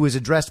 who is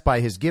addressed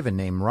by his given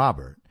name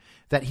Robert,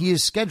 that he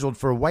is scheduled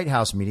for a White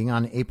House meeting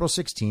on April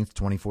 16,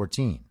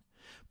 2014.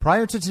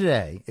 Prior to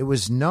today, it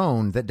was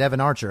known that Devon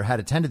Archer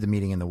had attended the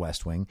meeting in the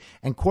West Wing,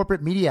 and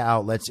corporate media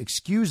outlets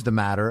excused the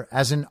matter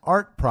as an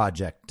art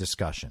project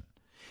discussion.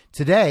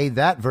 Today,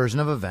 that version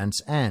of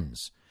events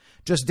ends.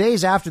 Just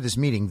days after this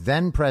meeting,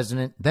 then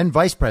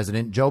Vice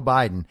President Joe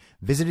Biden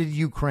visited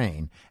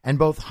Ukraine, and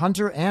both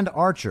Hunter and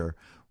Archer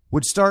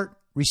would start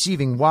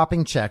receiving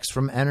whopping checks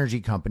from energy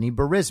company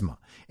Burisma,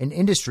 an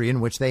industry in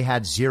which they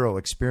had zero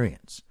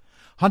experience.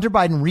 Hunter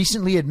Biden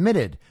recently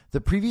admitted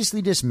the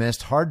previously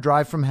dismissed hard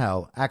drive from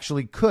hell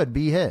actually could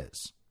be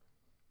his.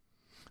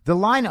 The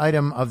line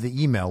item of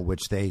the email,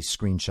 which they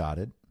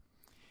screenshotted,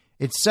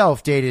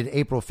 itself dated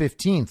April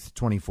 15th,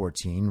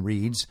 2014,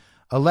 reads,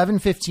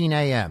 11:15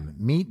 a.m.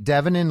 Meet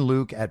Devon and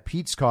Luke at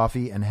Pete's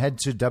Coffee and head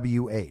to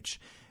WH.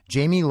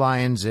 Jamie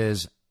Lyons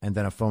is, and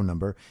then a phone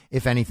number,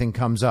 if anything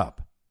comes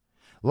up.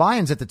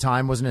 Lyons at the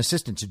time was an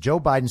assistant to Joe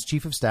Biden's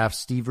chief of staff,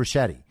 Steve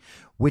Ricchetti,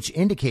 which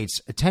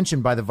indicates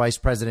attention by the vice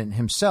president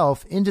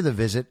himself into the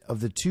visit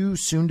of the two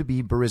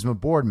soon-to-be Burisma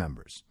board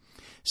members.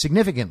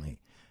 Significantly,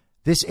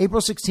 this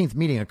April 16th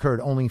meeting occurred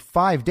only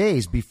 5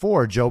 days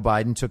before Joe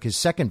Biden took his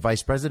second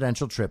vice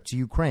presidential trip to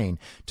Ukraine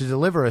to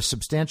deliver a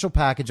substantial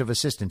package of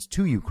assistance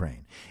to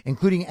Ukraine,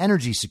 including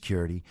energy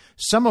security,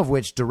 some of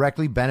which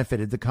directly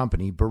benefited the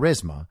company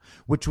Burisma,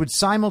 which would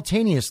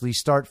simultaneously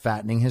start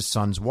fattening his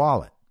son's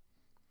wallet.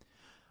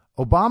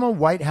 Obama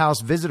White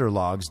House visitor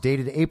logs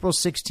dated April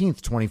 16,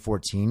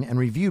 2014, and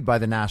reviewed by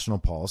the National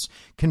Pulse,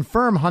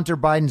 confirm Hunter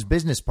Biden's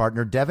business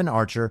partner Devon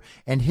Archer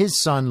and his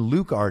son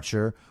Luke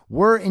Archer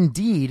were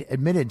indeed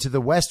admitted to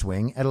the West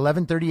Wing at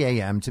 11:30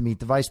 a.m. to meet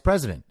the vice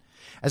president.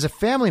 As a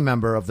family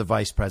member of the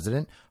vice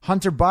president,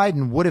 Hunter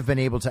Biden would have been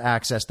able to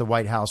access the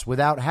White House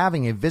without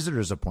having a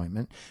visitor's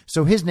appointment,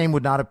 so his name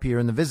would not appear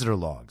in the visitor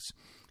logs.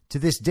 To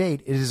this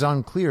date, it is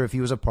unclear if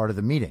he was a part of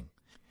the meeting.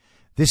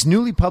 This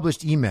newly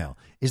published email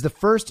is the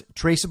first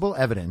traceable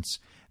evidence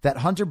that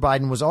Hunter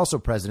Biden was also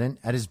present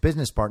at his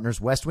business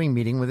partner's West Wing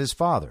meeting with his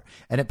father,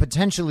 and it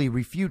potentially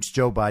refutes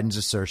Joe Biden's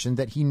assertion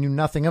that he knew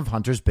nothing of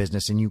Hunter's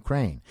business in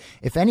Ukraine.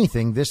 If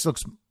anything, this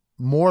looks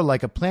more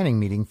like a planning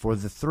meeting for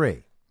the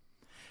three.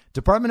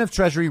 Department of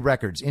Treasury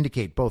records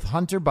indicate both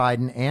Hunter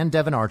Biden and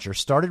Devon Archer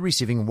started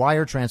receiving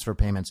wire transfer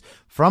payments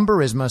from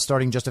Burisma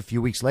starting just a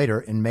few weeks later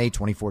in May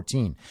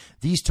 2014.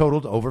 These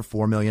totaled over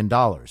 $4 million.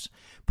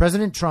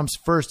 President Trump's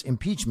first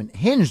impeachment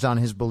hinged on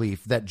his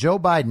belief that Joe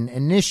Biden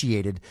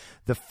initiated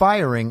the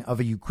firing of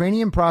a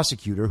Ukrainian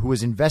prosecutor who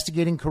was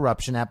investigating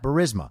corruption at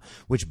Burisma,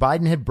 which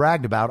Biden had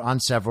bragged about on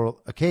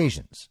several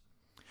occasions.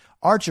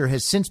 Archer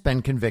has since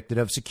been convicted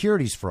of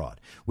securities fraud,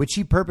 which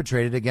he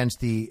perpetrated against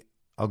the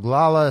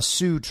Oglala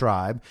Sioux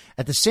tribe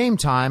at the same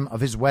time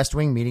of his West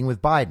Wing meeting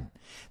with Biden.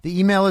 The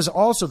email is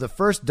also the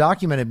first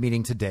documented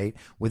meeting to date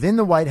within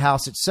the White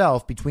House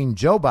itself between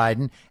Joe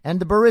Biden and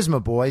the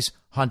Burisma boys,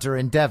 Hunter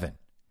and Devon.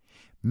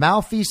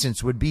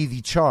 Malfeasance would be the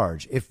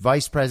charge if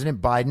Vice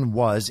President Biden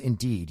was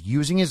indeed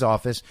using his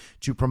office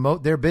to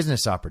promote their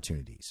business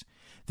opportunities.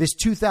 This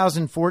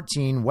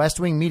 2014 West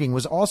Wing meeting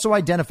was also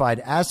identified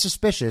as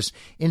suspicious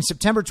in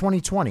September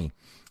 2020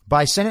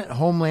 by Senate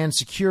Homeland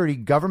Security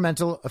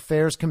Governmental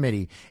Affairs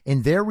Committee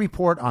in their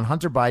report on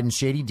Hunter Biden's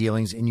shady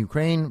dealings in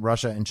Ukraine,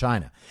 Russia, and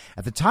China.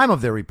 At the time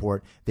of their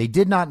report, they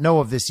did not know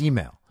of this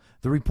email.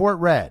 The report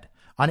read,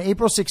 on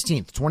April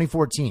 16,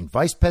 2014,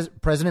 Vice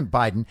President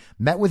Biden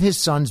met with his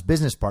son's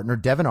business partner,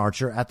 Devon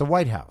Archer, at the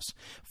White House.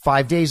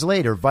 5 days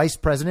later, Vice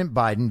President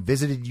Biden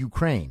visited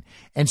Ukraine,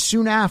 and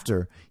soon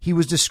after, he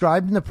was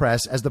described in the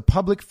press as the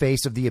public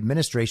face of the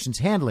administration's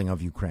handling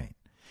of Ukraine.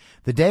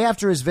 The day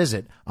after his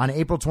visit, on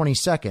April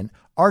 22nd,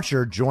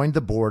 Archer joined the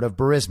board of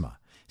Burisma.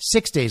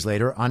 6 days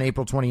later, on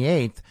April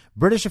 28th,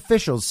 British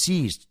officials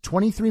seized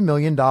 $23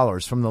 million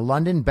from the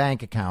London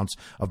bank accounts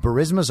of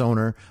Burisma's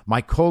owner,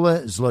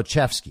 Mykola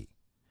Zlochevsky.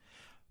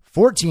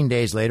 14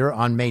 days later,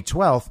 on May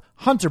 12th,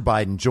 Hunter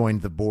Biden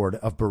joined the board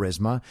of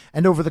Burisma,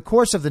 and over the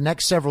course of the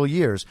next several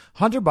years,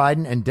 Hunter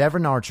Biden and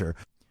Devon Archer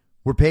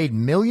were paid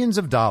millions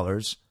of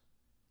dollars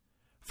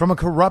from a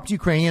corrupt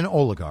Ukrainian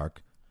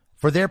oligarch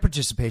for their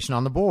participation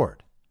on the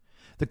board.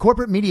 The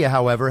corporate media,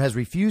 however, has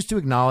refused to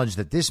acknowledge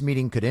that this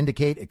meeting could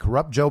indicate a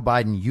corrupt Joe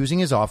Biden using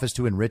his office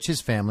to enrich his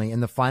family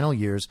in the final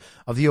years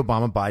of the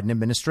Obama-Biden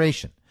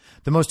administration.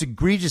 The most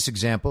egregious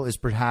example is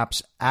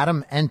perhaps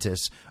Adam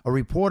Entis, a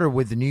reporter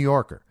with The New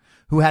Yorker,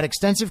 who had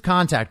extensive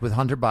contact with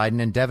Hunter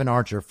Biden and Devon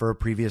Archer for a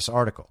previous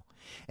article.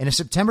 In a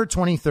September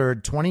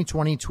 23,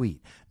 2020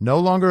 tweet, no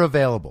longer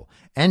available,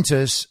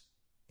 Entis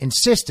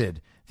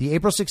insisted the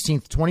April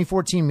 16,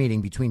 2014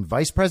 meeting between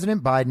Vice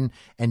President Biden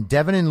and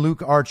Devon and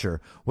Luke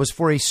Archer was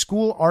for a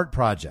school art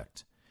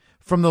project.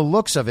 From the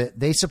looks of it,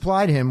 they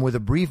supplied him with a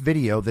brief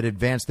video that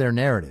advanced their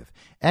narrative.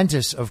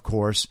 Entis, of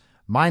course,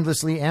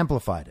 mindlessly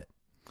amplified it.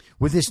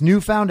 With this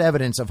newfound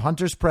evidence of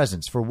Hunter's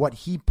presence for what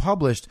he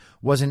published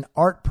was an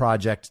art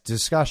project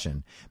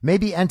discussion,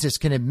 maybe Entis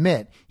can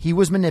admit he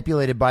was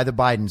manipulated by the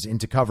Bidens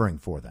into covering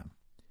for them.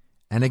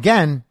 And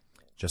again,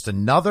 just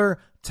another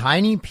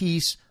tiny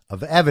piece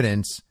of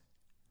evidence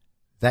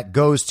that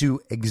goes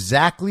to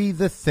exactly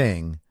the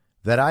thing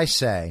that I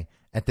say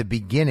at the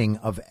beginning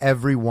of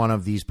every one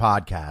of these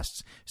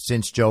podcasts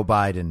since Joe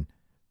Biden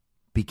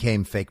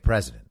became fake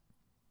president.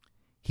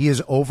 He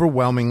is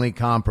overwhelmingly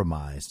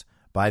compromised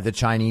by the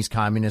Chinese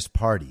Communist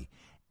Party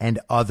and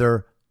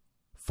other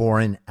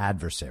foreign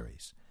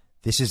adversaries.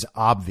 This is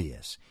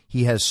obvious.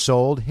 He has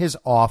sold his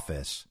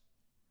office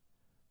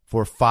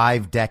for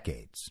 5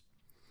 decades.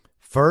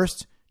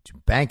 First, to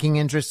banking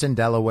interests in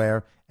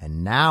Delaware,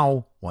 and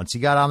now, once he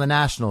got on the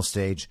national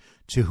stage,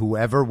 to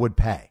whoever would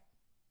pay.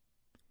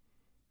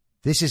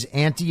 This is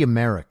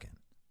anti-American,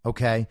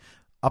 okay?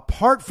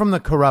 Apart from the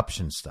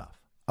corruption stuff,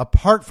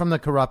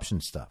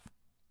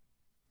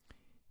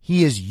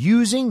 he is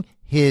using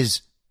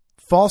his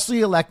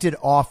falsely elected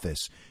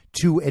office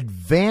to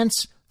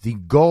advance the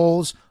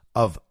goals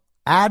of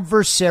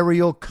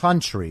adversarial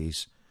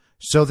countries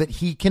so that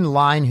he can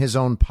line his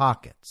own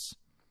pockets.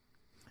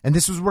 And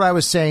this was what I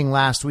was saying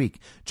last week.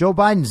 Joe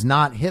Biden's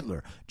not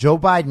Hitler. Joe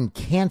Biden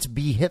can't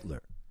be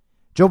Hitler.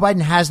 Joe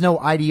Biden has no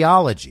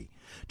ideology.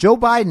 Joe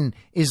Biden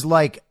is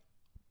like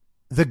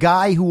the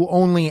guy who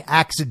only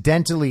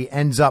accidentally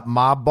ends up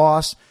mob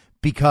boss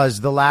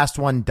because the last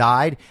one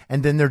died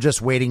and then they're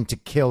just waiting to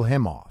kill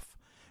him off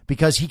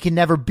because he can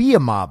never be a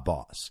mob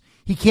boss.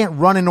 He can't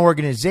run an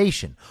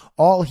organization.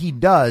 All he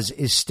does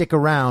is stick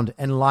around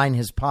and line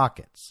his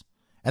pockets.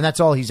 And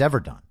that's all he's ever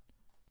done.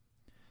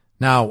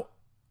 Now,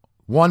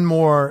 one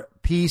more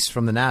piece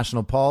from the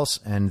National Pulse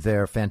and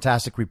their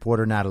fantastic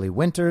reporter, Natalie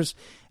Winters.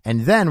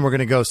 And then we're going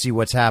to go see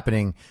what's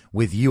happening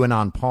with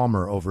Yuanon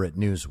Palmer over at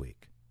Newsweek.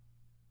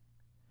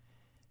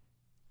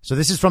 So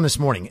this is from this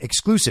morning.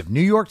 Exclusive.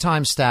 New York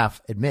Times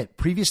staff admit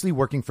previously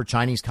working for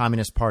Chinese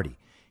Communist Party.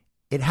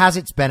 It has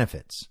its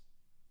benefits.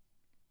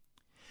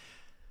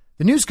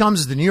 The news comes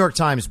as the New York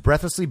Times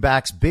breathlessly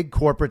backs big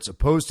corporates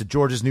opposed to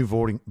Georgia's new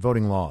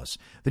voting laws.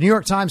 The New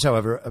York Times,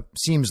 however,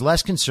 seems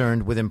less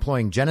concerned with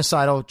employing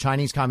genocidal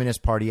Chinese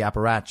Communist Party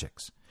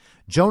apparatchiks.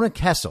 Jonah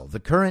Kessel, the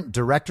current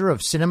director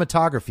of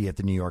cinematography at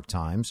the New York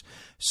Times,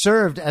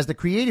 served as the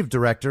creative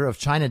director of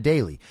China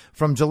Daily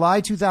from July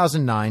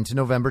 2009 to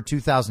November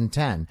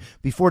 2010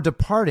 before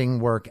departing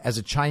work as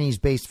a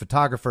Chinese-based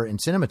photographer and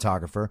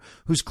cinematographer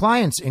whose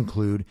clients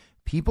include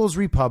People's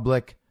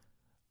Republic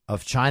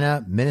of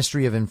China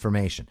Ministry of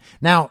Information.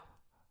 Now,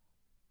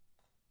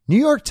 New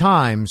York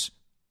Times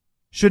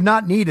should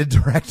not need a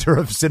director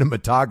of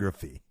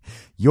cinematography.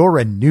 You're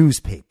a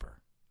newspaper.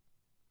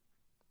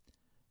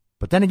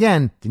 But then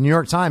again, the New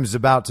York Times is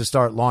about to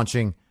start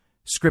launching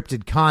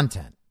scripted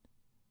content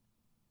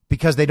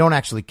because they don't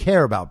actually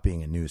care about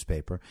being a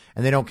newspaper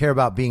and they don't care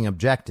about being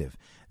objective.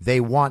 They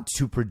want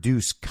to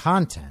produce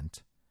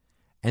content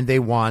and they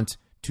want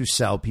to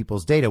sell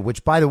people's data,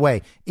 which, by the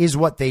way, is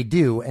what they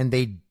do, and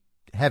they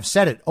have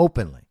said it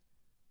openly.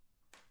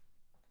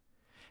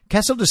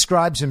 Kessel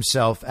describes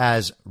himself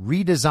as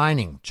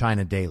redesigning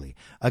China Daily,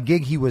 a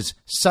gig he was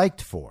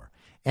psyched for,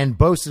 and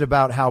boasted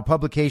about how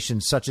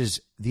publications such as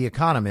The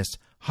Economist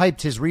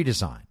hyped his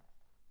redesign.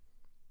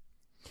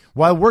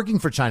 While working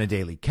for China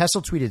Daily,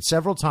 Kessel tweeted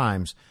several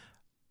times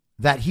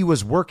that he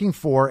was working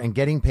for and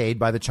getting paid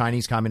by the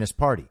Chinese Communist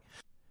Party.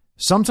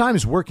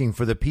 Sometimes working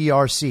for the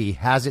PRC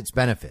has its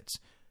benefits.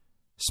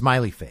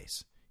 Smiley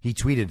face. He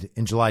tweeted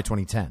in July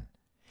 2010.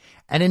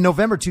 And in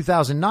November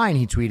 2009,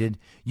 he tweeted,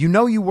 "You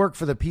know you work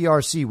for the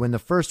PRC when the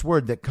first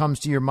word that comes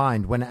to your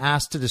mind when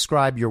asked to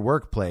describe your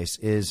workplace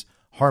is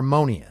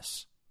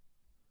harmonious."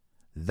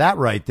 That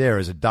right there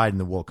is a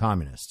dyed-in-the-wool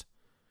communist.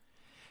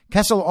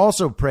 Kessel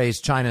also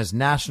praised China's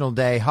National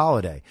Day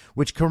holiday,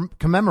 which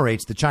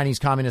commemorates the Chinese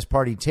Communist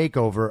Party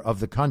takeover of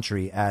the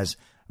country as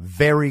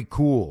very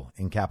cool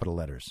in capital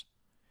letters.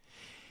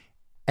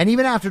 And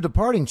even after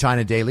departing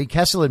China Daily,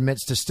 Kessel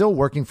admits to still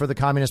working for the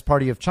Communist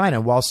Party of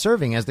China while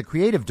serving as the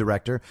creative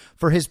director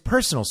for his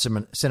personal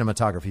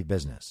cinematography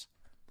business.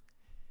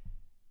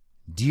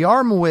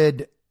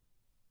 Diarmuid,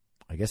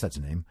 I guess that's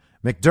a name,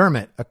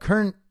 McDermott, a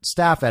current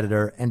staff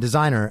editor and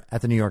designer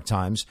at the New York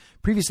Times,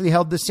 previously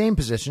held the same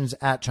positions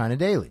at China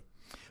Daily.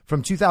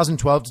 From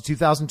 2012 to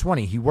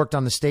 2020, he worked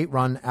on the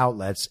state-run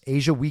outlet's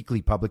Asia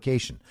Weekly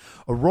publication,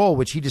 a role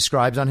which he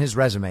describes on his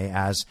resume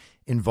as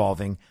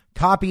involving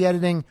copy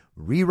editing,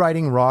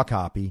 rewriting raw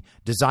copy,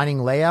 designing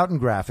layout and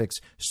graphics,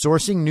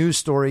 sourcing news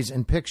stories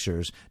and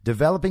pictures,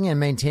 developing and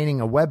maintaining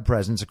a web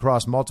presence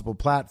across multiple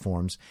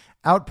platforms,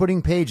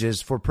 outputting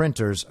pages for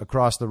printers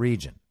across the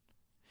region.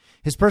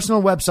 His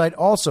personal website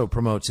also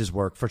promotes his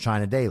work for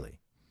China Daily.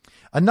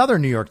 Another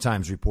New York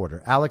Times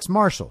reporter, Alex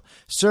Marshall,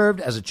 served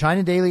as a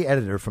China Daily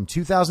editor from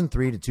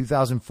 2003 to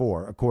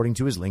 2004, according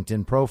to his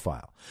LinkedIn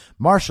profile.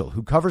 Marshall,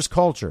 who covers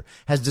culture,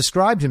 has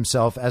described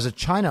himself as a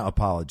China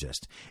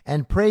apologist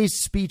and praised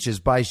speeches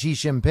by Xi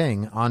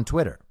Jinping on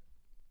Twitter.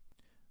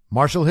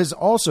 Marshall has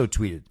also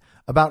tweeted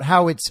about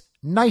how it's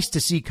nice to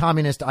see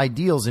communist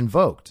ideals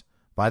invoked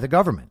by the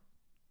government.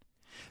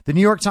 The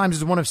New York Times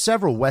is one of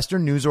several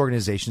Western news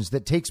organizations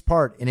that takes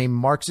part in a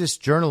Marxist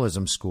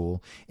journalism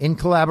school in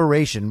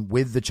collaboration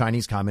with the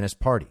Chinese Communist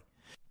Party.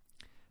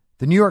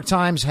 The New York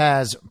Times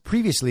has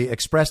previously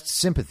expressed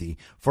sympathy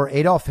for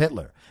Adolf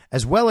Hitler,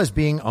 as well as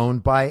being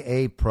owned by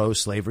a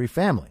pro-slavery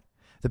family.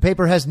 The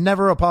paper has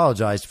never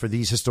apologized for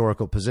these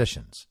historical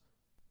positions.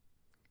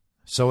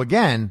 So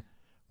again,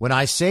 when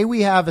I say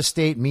we have a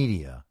state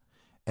media,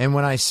 and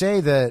when I say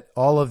that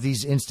all of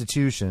these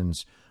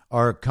institutions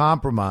are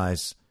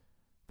compromised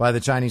by the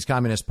Chinese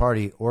Communist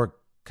Party or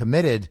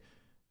committed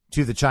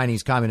to the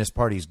Chinese Communist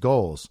Party's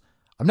goals,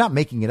 I'm not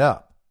making it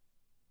up.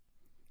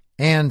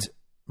 And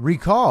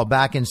recall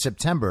back in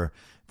September,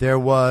 there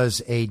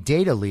was a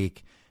data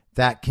leak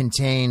that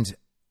contained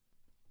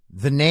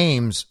the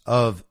names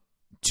of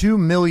 2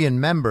 million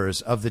members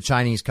of the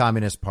Chinese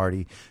Communist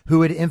Party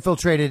who had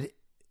infiltrated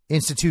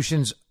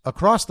institutions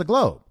across the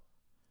globe,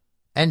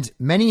 and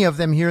many of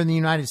them here in the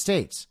United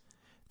States.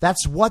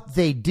 That's what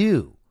they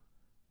do.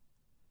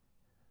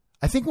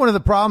 I think one of the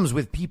problems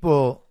with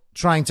people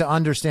trying to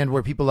understand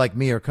where people like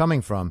me are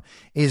coming from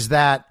is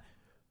that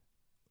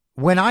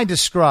when I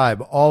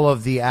describe all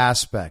of the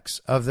aspects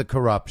of the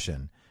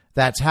corruption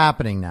that's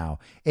happening now,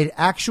 it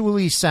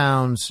actually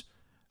sounds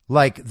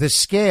like the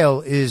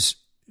scale is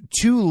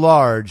too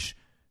large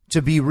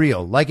to be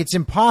real. Like it's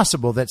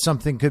impossible that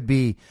something could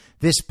be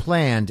this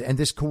planned and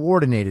this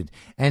coordinated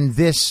and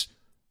this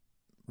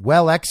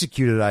well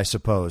executed, I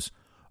suppose,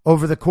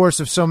 over the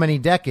course of so many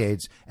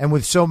decades and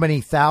with so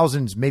many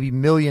thousands, maybe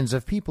millions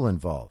of people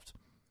involved.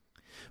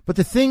 But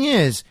the thing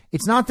is,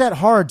 it's not that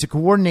hard to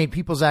coordinate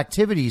people's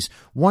activities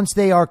once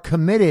they are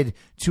committed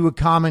to a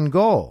common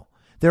goal.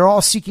 They're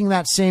all seeking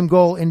that same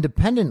goal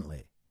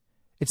independently.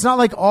 It's not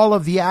like all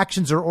of the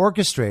actions are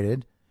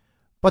orchestrated,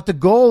 but the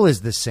goal is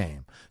the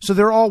same. So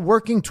they're all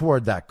working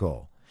toward that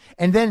goal.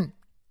 And then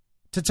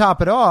to top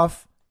it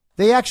off,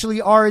 they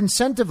actually are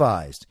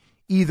incentivized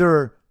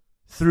either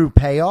through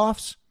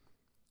payoffs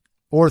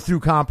or through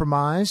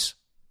compromise,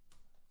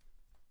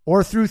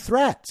 or through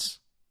threats.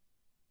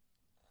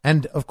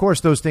 And, of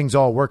course, those things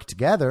all work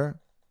together.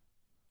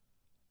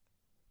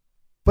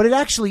 But it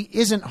actually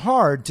isn't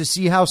hard to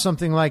see how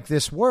something like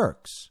this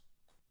works.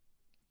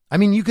 I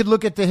mean, you could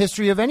look at the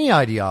history of any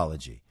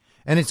ideology,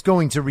 and it's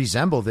going to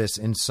resemble this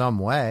in some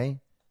way.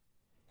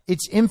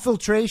 It's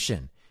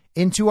infiltration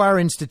into our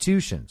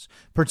institutions,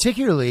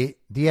 particularly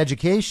the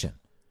education.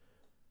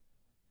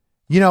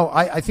 You know,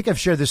 I think I've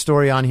shared this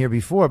story on here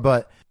before,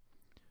 but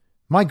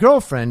my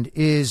girlfriend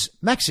is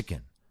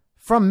Mexican,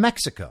 from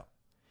Mexico.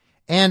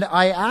 And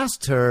I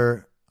asked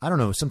her, I don't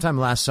know, sometime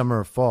last summer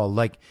or fall,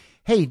 like,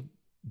 hey,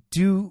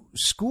 do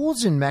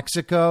schools in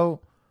Mexico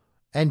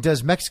and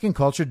does Mexican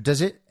culture, does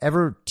it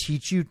ever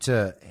teach you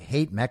to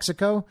hate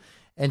Mexico?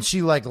 And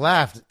she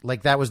laughed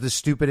like that was the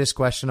stupidest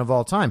question of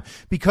all time.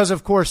 Because,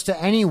 of course,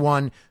 to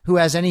anyone who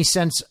has any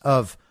sense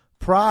of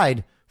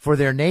pride for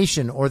their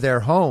nation or their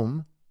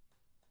home,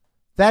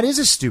 that is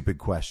a stupid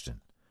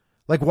question.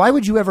 Like, why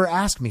would you ever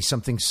ask me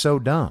something so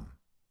dumb?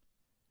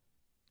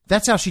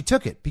 That's how she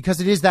took it, because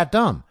it is that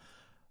dumb.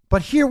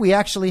 But here we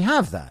actually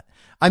have that.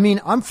 I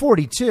mean, I'm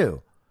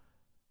 42,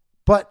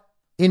 but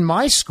in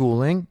my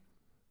schooling,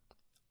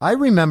 I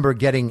remember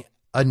getting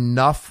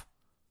enough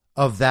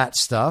of that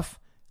stuff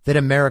that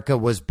America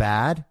was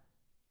bad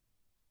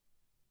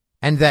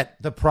and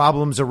that the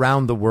problems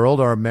around the world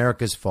are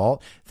America's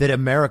fault, that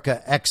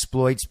America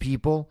exploits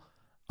people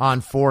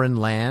on foreign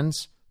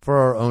lands for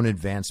our own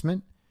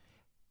advancement.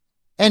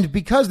 And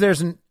because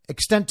there's an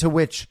extent to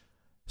which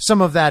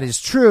some of that is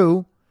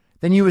true,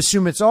 then you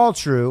assume it's all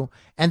true.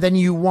 And then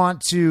you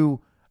want to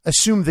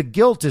assume the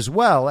guilt as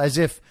well, as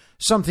if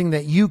something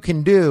that you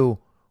can do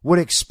would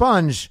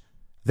expunge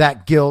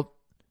that guilt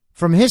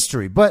from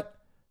history. But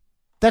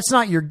that's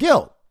not your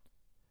guilt.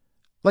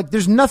 Like,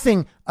 there's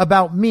nothing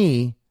about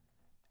me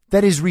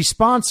that is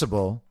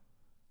responsible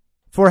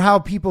for how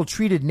people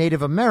treated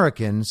Native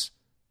Americans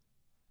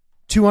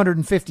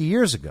 250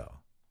 years ago.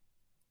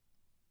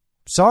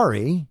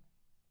 Sorry.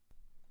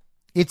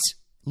 It's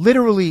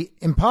literally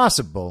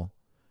impossible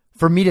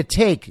for me to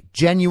take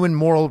genuine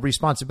moral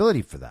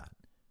responsibility for that.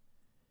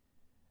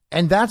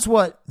 And that's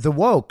what the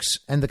wokes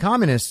and the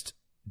communists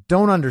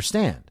don't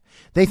understand.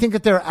 They think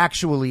that they're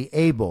actually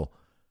able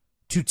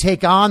to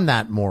take on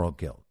that moral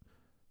guilt.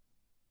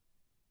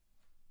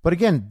 But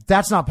again,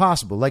 that's not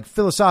possible. Like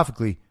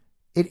philosophically,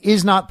 it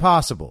is not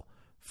possible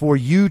for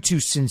you to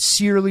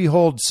sincerely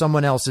hold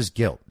someone else's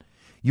guilt.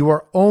 You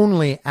are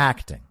only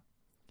acting.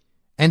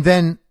 And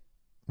then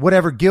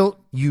whatever guilt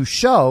you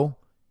show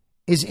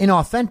is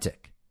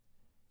inauthentic.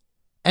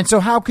 And so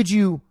how could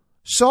you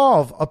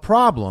solve a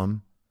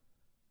problem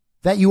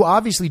that you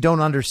obviously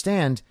don't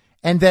understand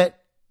and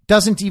that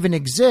doesn't even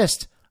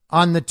exist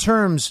on the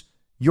terms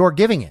you're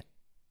giving it?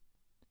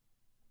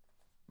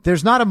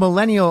 There's not a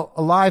millennial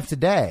alive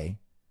today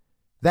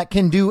that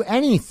can do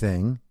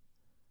anything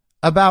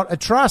about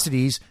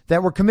atrocities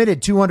that were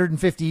committed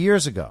 250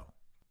 years ago.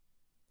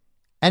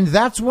 And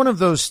that's one of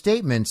those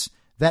statements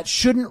that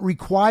shouldn't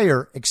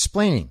require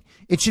explaining.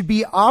 It should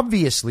be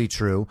obviously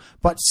true,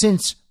 but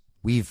since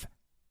we've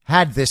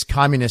had this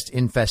communist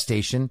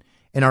infestation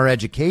in our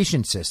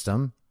education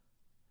system,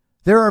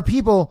 there are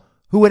people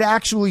who would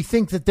actually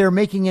think that they're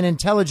making an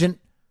intelligent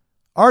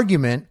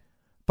argument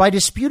by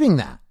disputing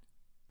that.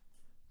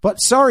 But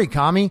sorry,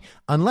 commie,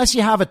 unless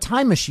you have a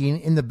time machine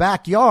in the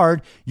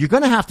backyard, you're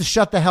going to have to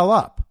shut the hell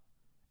up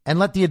and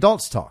let the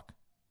adults talk.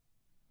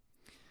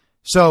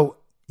 So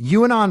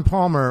UAnon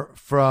Palmer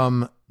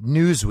from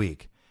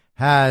Newsweek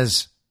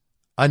has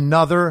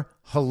another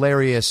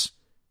hilarious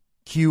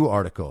Q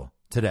article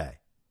today.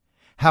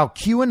 How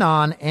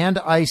QAnon and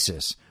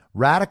ISIS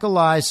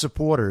radicalize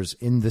supporters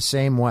in the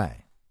same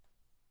way.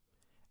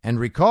 And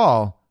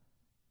recall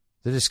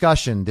the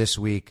discussion this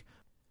week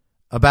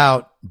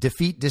about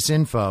Defeat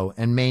Disinfo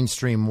and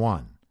Mainstream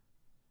One.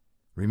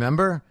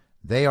 Remember,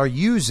 they are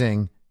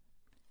using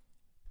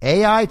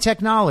AI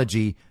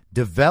technology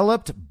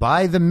developed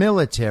by the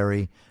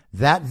military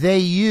that they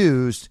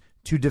used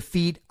to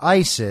defeat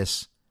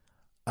ISIS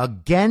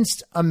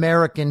against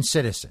American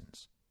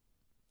citizens.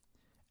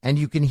 And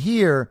you can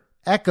hear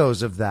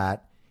echoes of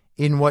that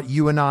in what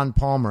UAnon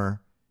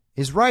Palmer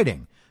is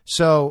writing.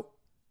 So,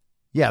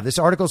 yeah, this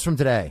article's from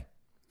today.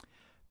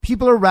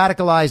 People are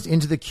radicalized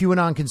into the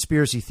QAnon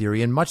conspiracy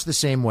theory in much the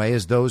same way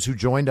as those who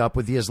joined up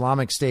with the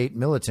Islamic State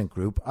militant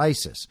group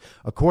ISIS,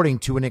 according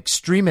to an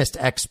extremist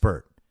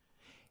expert.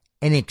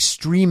 An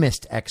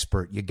extremist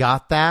expert. You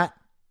got that?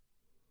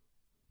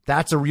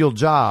 That's a real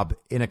job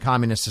in a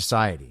communist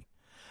society.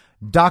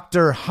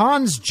 Dr.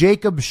 Hans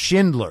Jacob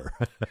Schindler.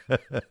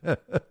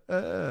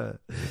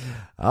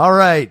 All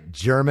right,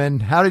 German,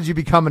 how did you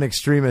become an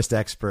extremist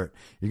expert?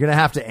 You're going to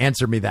have to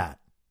answer me that.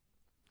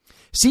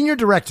 Senior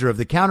director of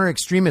the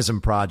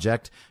Counter-Extremism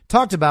Project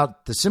talked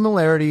about the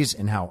similarities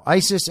in how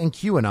ISIS and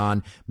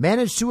QAnon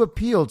managed to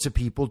appeal to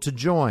people to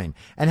join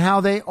and how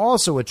they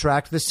also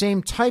attract the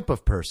same type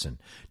of person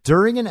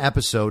during an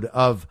episode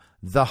of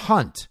The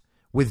Hunt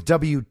with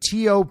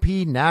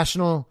WTOP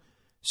National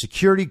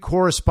Security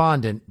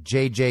Correspondent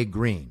J.J.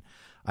 Green.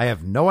 I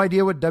have no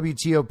idea what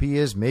WTOP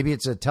is. Maybe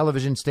it's a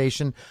television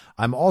station.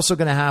 I'm also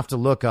going to have to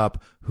look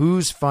up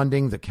who's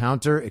funding the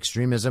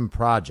Counter-Extremism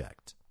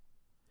Project.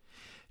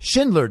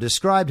 Schindler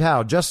described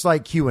how, just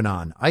like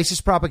QAnon,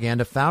 ISIS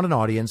propaganda found an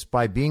audience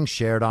by being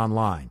shared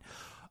online.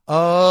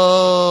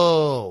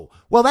 Oh,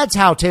 well, that's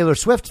how Taylor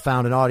Swift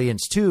found an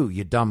audience too,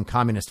 you dumb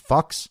communist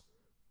fucks.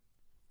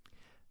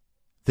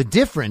 The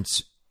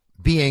difference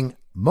being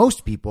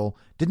most people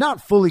did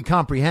not fully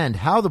comprehend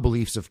how the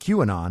beliefs of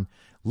QAnon,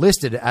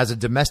 listed as a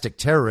domestic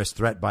terrorist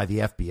threat by the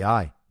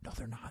FBI, no,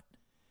 they're not,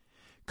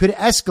 could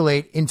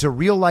escalate into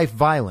real-life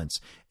violence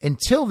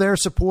until their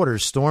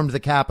supporters stormed the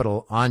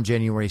Capitol on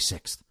January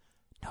 6th.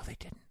 No, they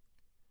didn't.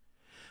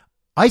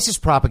 ISIS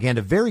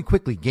propaganda very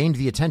quickly gained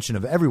the attention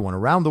of everyone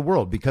around the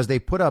world because they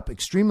put up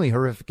extremely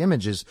horrific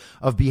images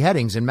of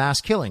beheadings and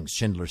mass killings,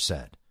 Schindler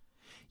said.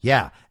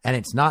 Yeah, and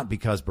it's not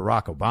because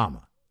Barack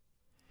Obama.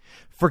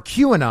 For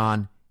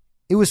QAnon,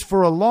 it was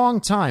for a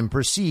long time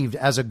perceived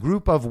as a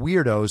group of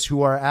weirdos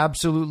who are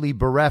absolutely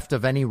bereft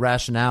of any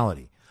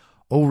rationality.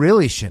 Oh,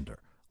 really, Schindler?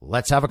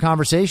 Let's have a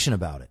conversation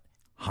about it.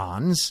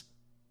 Hans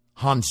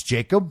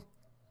Jacob?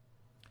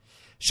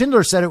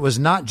 Schindler said it was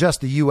not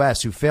just the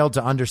U.S. who failed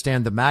to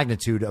understand the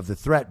magnitude of the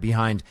threat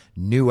behind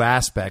new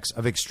aspects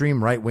of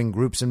extreme right-wing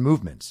groups and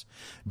movements.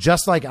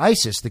 Just like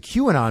ISIS, the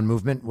QAnon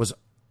movement was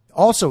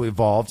also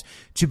evolved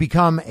to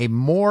become a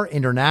more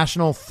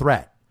international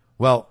threat.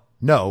 Well,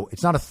 no,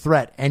 it's not a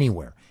threat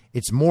anywhere.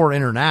 It's more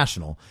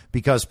international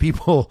because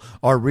people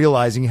are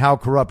realizing how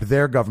corrupt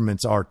their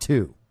governments are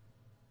too.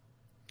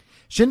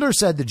 Schindler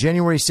said the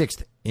January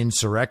 6th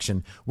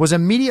insurrection was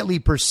immediately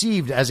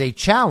perceived as a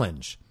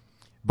challenge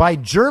by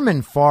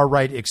German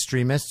far-right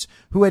extremists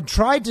who had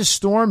tried to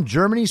storm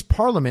Germany's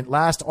parliament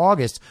last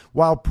August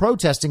while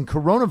protesting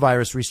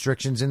coronavirus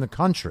restrictions in the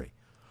country.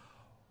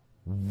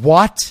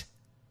 What?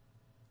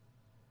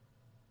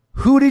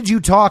 Who did you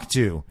talk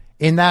to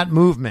in that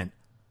movement,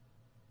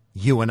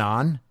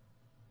 UAnon?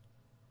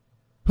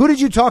 Who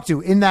did you talk to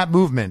in that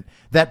movement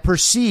that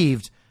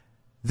perceived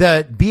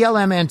the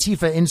BLM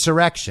Antifa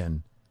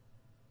insurrection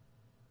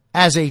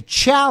as a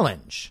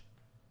challenge?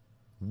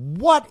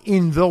 What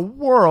in the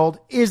world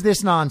is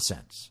this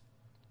nonsense?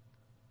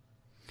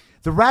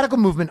 The radical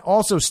movement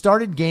also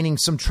started gaining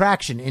some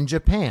traction in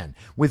Japan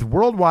with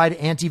worldwide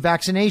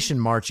anti-vaccination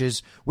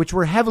marches, which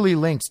were heavily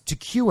linked to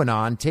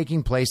QAnon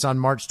taking place on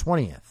March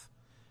 20th.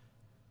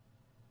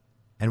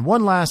 And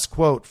one last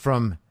quote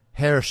from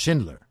Herr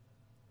Schindler.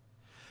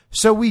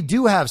 So we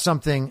do have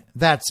something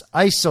that's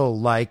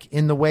ISIL-like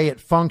in the way it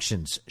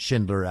functions,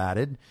 Schindler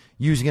added,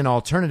 using an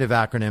alternative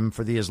acronym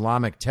for the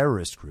Islamic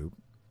terrorist group.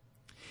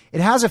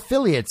 It has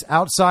affiliates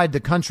outside the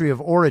country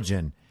of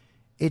origin.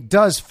 It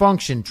does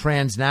function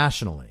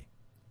transnationally.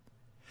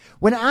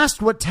 When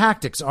asked what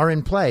tactics are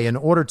in play in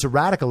order to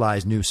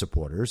radicalize new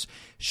supporters,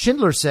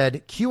 Schindler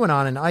said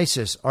QAnon and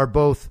ISIS are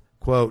both,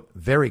 quote,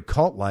 very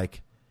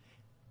cult-like,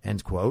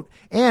 end quote,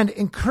 and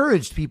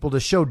encouraged people to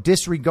show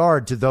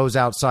disregard to those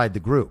outside the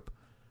group.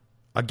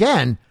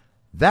 Again,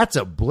 that's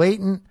a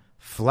blatant,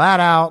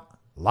 flat-out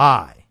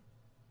lie.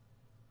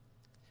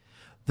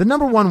 The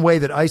number one way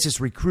that ISIS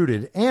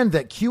recruited and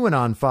that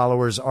QAnon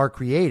followers are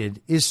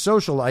created is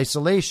social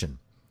isolation,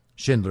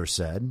 Schindler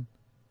said.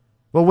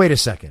 Well, wait a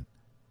second.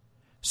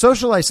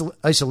 Social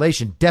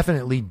isolation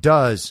definitely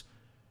does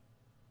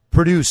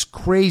produce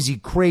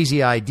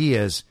crazy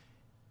ideas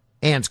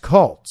and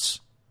cults,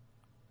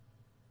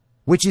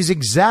 which is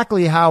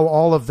exactly how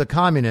all of the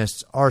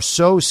communists are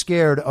so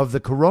scared of the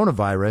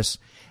coronavirus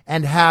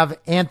and have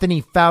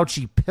Anthony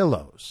Fauci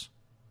pillows.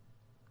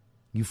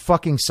 You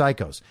fucking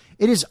psychos.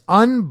 It is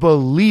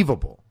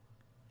unbelievable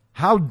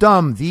how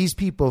dumb these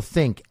people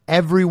think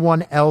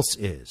everyone else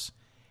is.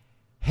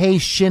 Hey,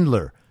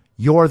 Schindler,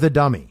 you're the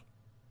dummy.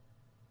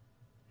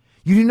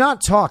 You do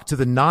not talk to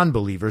the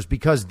non-believers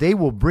because they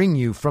will bring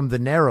you from the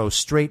narrow,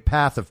 straight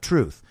path of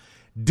truth.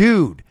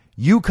 Dude,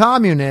 you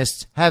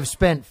communists have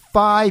spent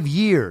 5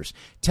 years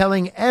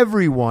telling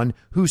everyone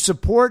who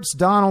supports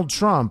Donald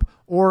Trump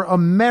or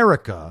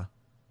America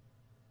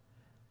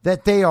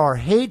that they are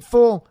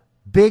hateful,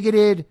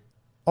 bigoted,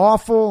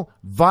 awful,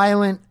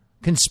 violent,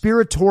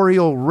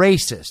 conspiratorial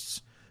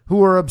racists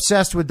who are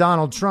obsessed with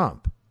Donald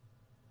Trump.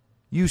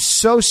 You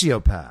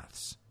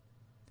sociopaths.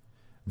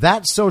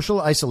 That social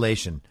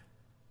isolation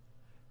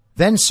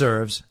then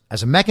serves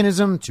as a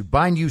mechanism to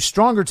bind you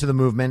stronger to the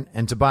movement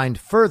and to bind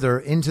further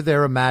into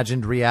their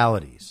imagined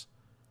realities.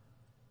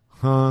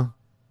 And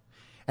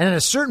at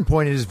a certain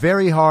point, it is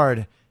very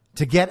hard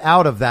to get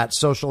out of that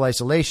social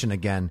isolation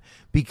again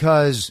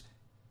because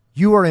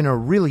you are in a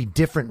really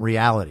different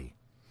reality.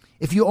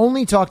 If you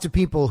only talk to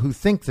people who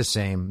think the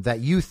same that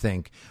you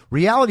think,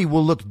 reality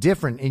will look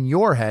different in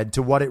your head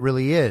to what it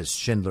really is,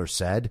 Schindler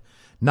said,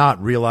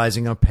 not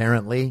realizing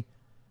apparently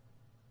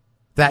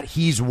that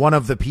he's one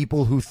of the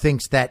people who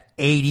thinks that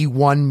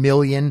 81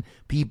 million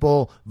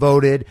people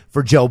voted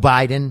for Joe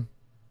Biden.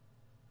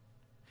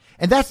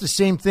 And that's the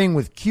same thing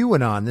with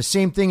QAnon, the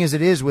same thing as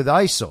it is with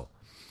ISIL.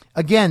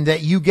 Again,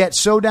 that you get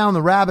so down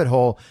the rabbit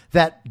hole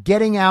that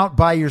getting out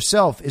by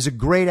yourself is a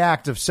great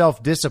act of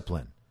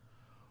self-discipline.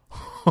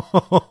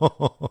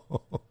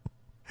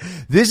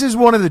 This is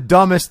one of the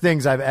dumbest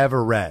things I've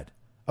ever read.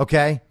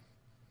 Okay?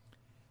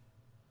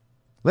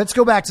 Let's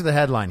go back to the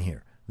headline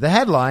here. The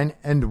headline,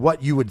 and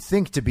what you would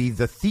think to be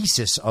the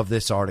thesis of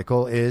this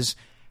article, is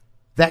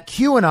that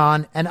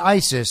QAnon and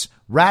ISIS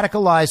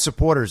radicalize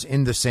supporters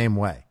in the same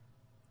way.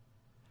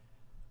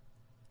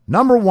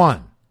 Number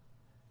one,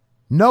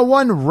 no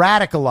one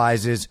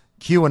radicalizes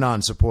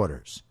QAnon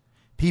supporters.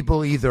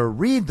 People either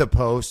read the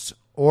posts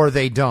or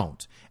they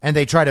don't, and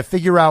they try to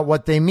figure out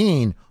what they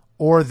mean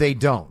or they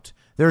don't.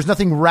 There's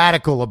nothing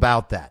radical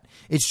about that.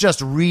 It's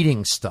just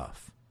reading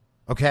stuff.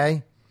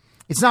 Okay?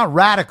 It's not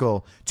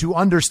radical to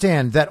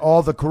understand that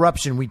all the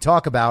corruption we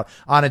talk about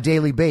on a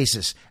daily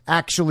basis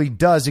actually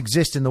does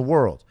exist in the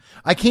world.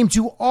 I came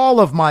to all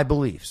of my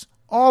beliefs,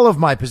 all of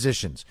my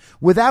positions,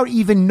 without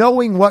even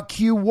knowing what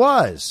Q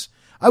was.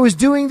 I was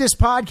doing this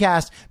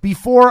podcast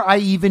before I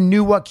even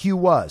knew what Q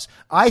was.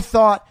 I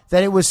thought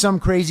that it was some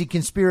crazy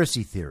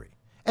conspiracy theory.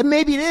 And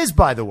maybe it is,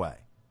 by the way.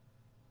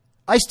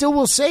 I still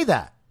will say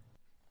that.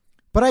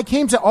 But I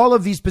came to all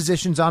of these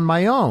positions on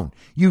my own.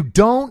 You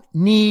don't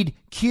need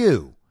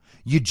Q.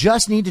 You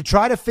just need to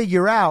try to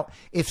figure out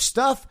if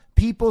stuff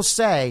people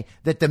say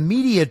that the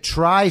media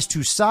tries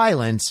to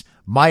silence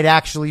might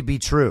actually be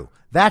true.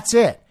 That's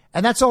it.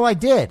 And that's all I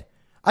did.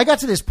 I got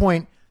to this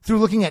point through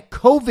looking at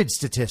COVID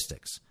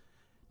statistics,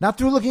 not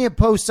through looking at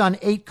posts on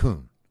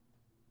 8kun.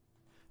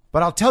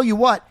 But I'll tell you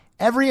what,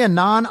 every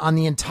Anon on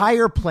the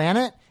entire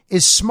planet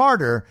is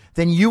smarter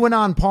than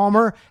Anon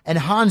Palmer and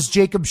Hans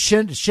Jacob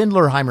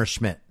Schindlerheimer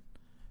Schmidt.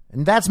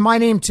 And that's my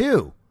name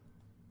too.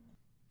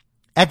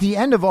 At the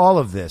end of all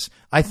of this,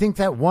 I think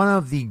that one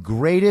of the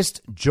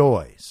greatest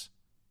joys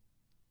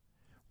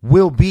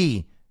will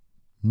be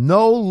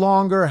no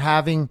longer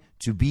having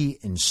to be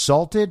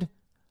insulted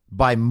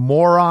by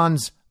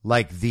morons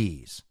like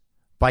these,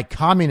 by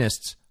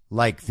communists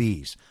like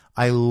these.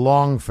 I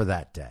long for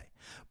that day.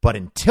 But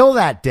until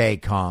that day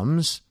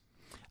comes,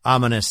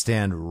 I'm going to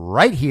stand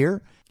right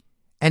here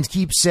and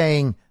keep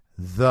saying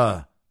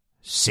the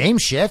same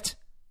shit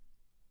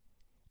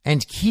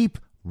and keep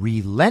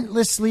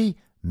relentlessly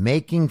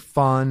making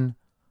fun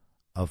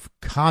of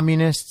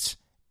communists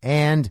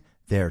and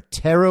their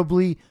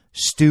terribly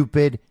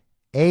stupid,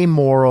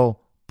 amoral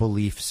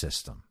belief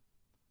system.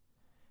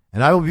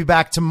 And I will be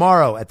back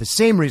tomorrow at the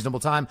same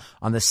reasonable time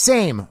on the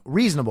same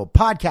reasonable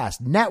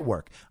podcast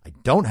network. I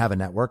don't have a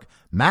network.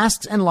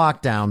 Masks and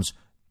lockdowns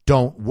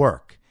don't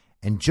work.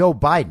 And Joe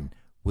Biden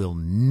will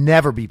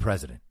never be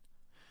president.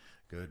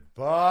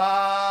 Goodbye.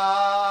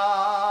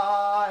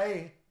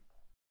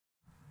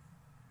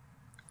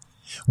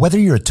 Whether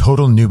you're a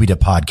total newbie to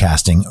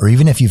podcasting or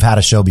even if you've had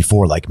a show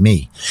before like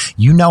me,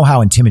 you know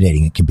how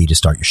intimidating it can be to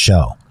start your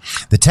show.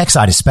 The tech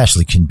side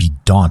especially can be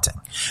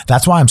daunting.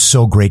 That's why I'm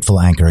so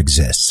grateful Anchor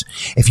exists.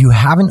 If you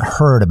haven't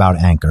heard about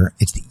Anchor,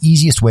 it's the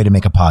easiest way to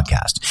make a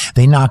podcast.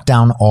 They knock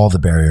down all the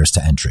barriers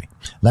to entry.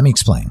 Let me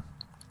explain.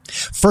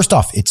 First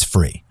off, it's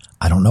free.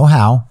 I don't know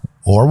how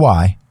or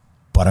why,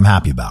 but I'm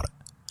happy about it.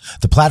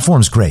 The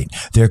platform's great.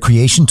 There are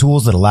creation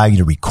tools that allow you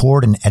to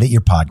record and edit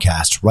your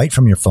podcast right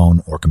from your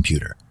phone or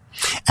computer.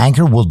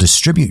 Anchor will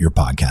distribute your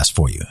podcast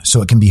for you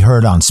so it can be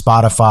heard on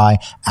Spotify,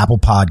 Apple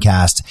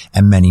Podcasts,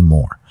 and many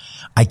more.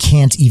 I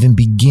can't even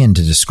begin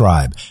to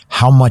describe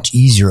how much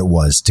easier it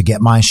was to get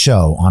my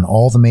show on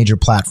all the major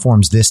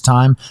platforms this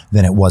time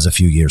than it was a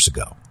few years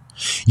ago.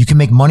 You can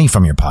make money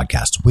from your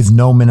podcast with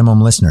no minimum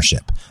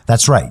listenership.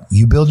 That's right.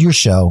 You build your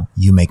show,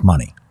 you make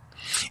money.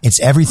 It's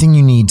everything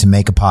you need to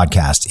make a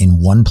podcast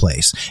in one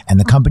place, and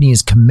the company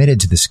is committed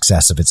to the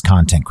success of its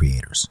content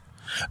creators.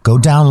 Go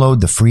download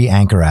the free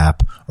Anchor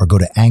app or go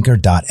to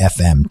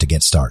anchor.fm to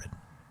get started.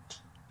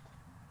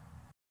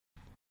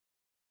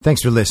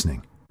 Thanks for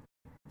listening.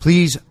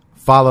 Please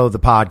follow the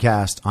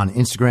podcast on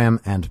Instagram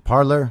and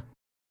Parler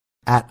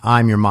at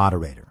I'm Your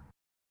Moderator.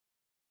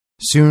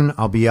 Soon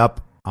I'll be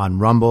up on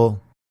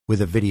Rumble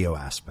with a video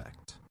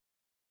aspect.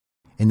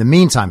 In the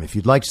meantime, if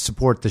you'd like to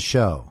support the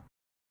show,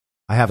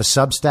 I have a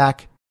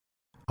Substack,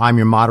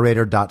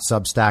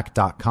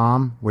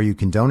 imyourmoderator.substack.com, where you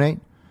can donate.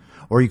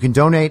 Or you can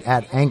donate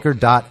at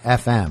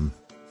anchor.fm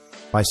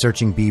by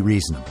searching Be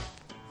Reasonable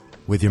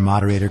with your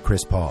moderator,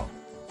 Chris Paul.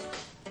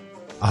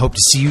 I hope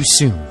to see you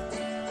soon.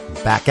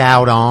 Back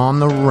out on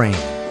the range.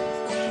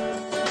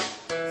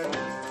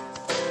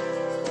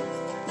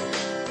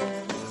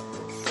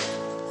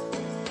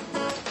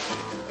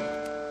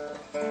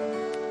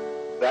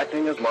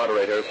 Acting as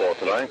moderator for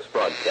tonight's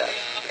broadcast.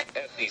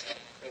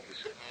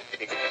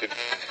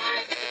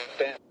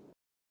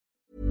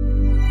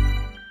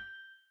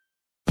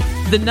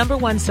 The number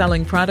one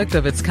selling product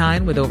of its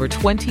kind with over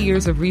 20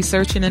 years of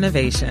research and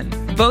innovation.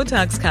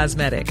 Botox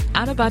Cosmetic,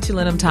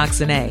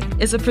 onabotulinum-toxin-A,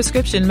 is a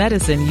prescription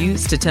medicine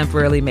used to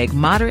temporarily make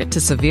moderate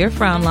to severe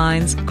frown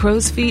lines,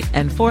 crow's feet,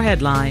 and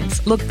forehead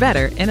lines look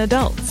better in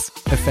adults.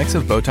 Effects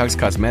of Botox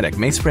Cosmetic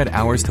may spread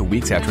hours to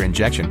weeks after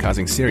injection,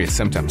 causing serious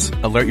symptoms.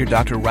 Alert your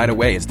doctor right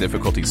away as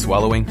difficulty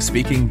swallowing,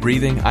 speaking,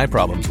 breathing, eye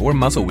problems, or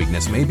muscle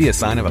weakness may be a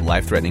sign of a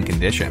life-threatening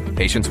condition.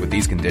 Patients with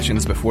these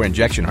conditions before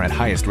injection are at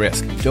highest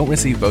risk. Don't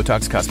receive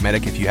Botox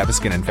Cosmetic if you have a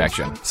skin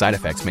infection. Side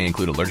effects may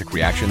include allergic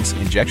reactions,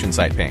 injection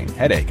site pain,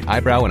 headache,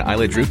 eyebrow and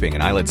eyelid drooping,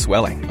 and eyelid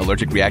swelling.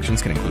 Allergic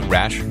reactions can include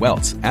rash,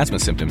 welts, asthma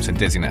symptoms, and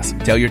dizziness.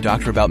 Tell your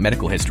doctor about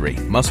medical history,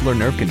 muscle or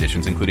nerve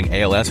conditions including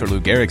ALS or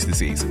Lou Gehrig's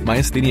disease,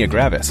 myasthenia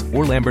gravis,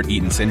 or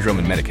Lambert-Eaton syndrome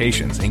and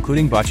medications,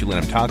 including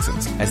botulinum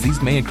toxins, as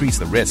these may increase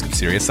the risk of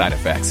serious side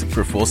effects.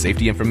 For full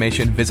safety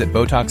information, visit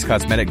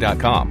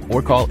BotoxCosmetic.com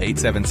or call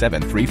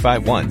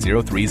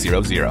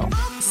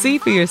 877-351-0300. See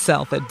for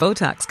yourself at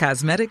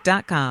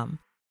BotoxCosmetic.com.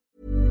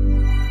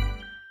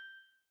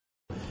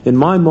 In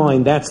my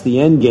mind, that's the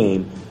end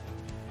game.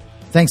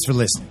 Thanks for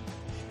listening.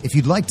 If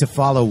you'd like to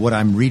follow what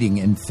I'm reading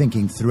and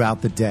thinking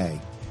throughout the day,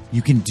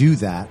 you can do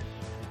that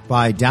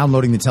by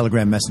downloading the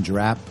Telegram Messenger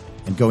app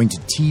and going to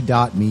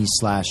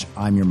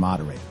t.me/I'm your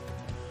moderator.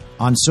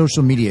 On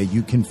social media,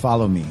 you can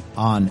follow me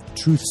on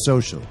Truth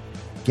Social,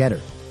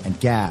 Getter, and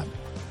Gab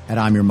at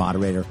I'm your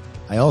moderator.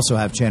 I also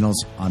have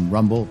channels on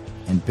Rumble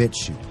and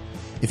BitChute.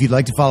 If you'd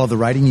like to follow the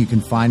writing, you can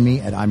find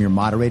me at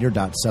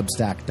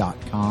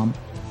imyourmoderator.substack.com.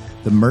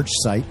 The merch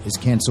site is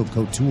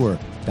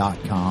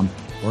cancelcouture.com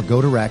or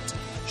go direct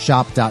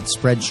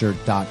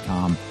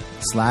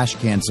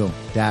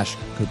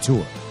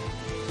shop.spreadshirt.com/cancel-couture.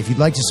 If you'd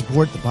like to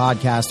support the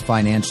podcast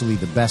financially,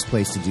 the best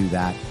place to do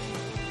that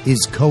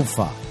is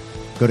Ko-Fi.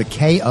 Go to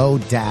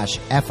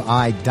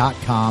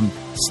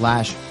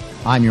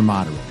ko-fi.com/I'm your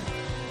moderator.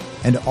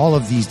 And all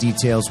of these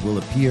details will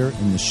appear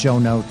in the show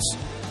notes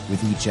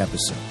with each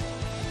episode.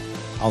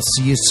 I'll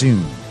see you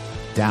soon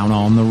down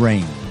on the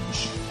range.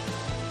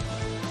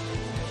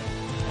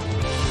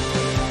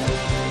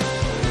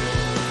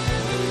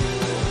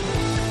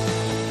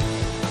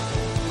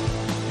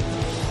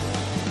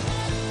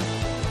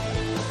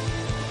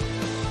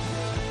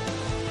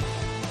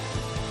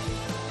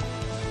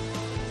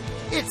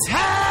 It's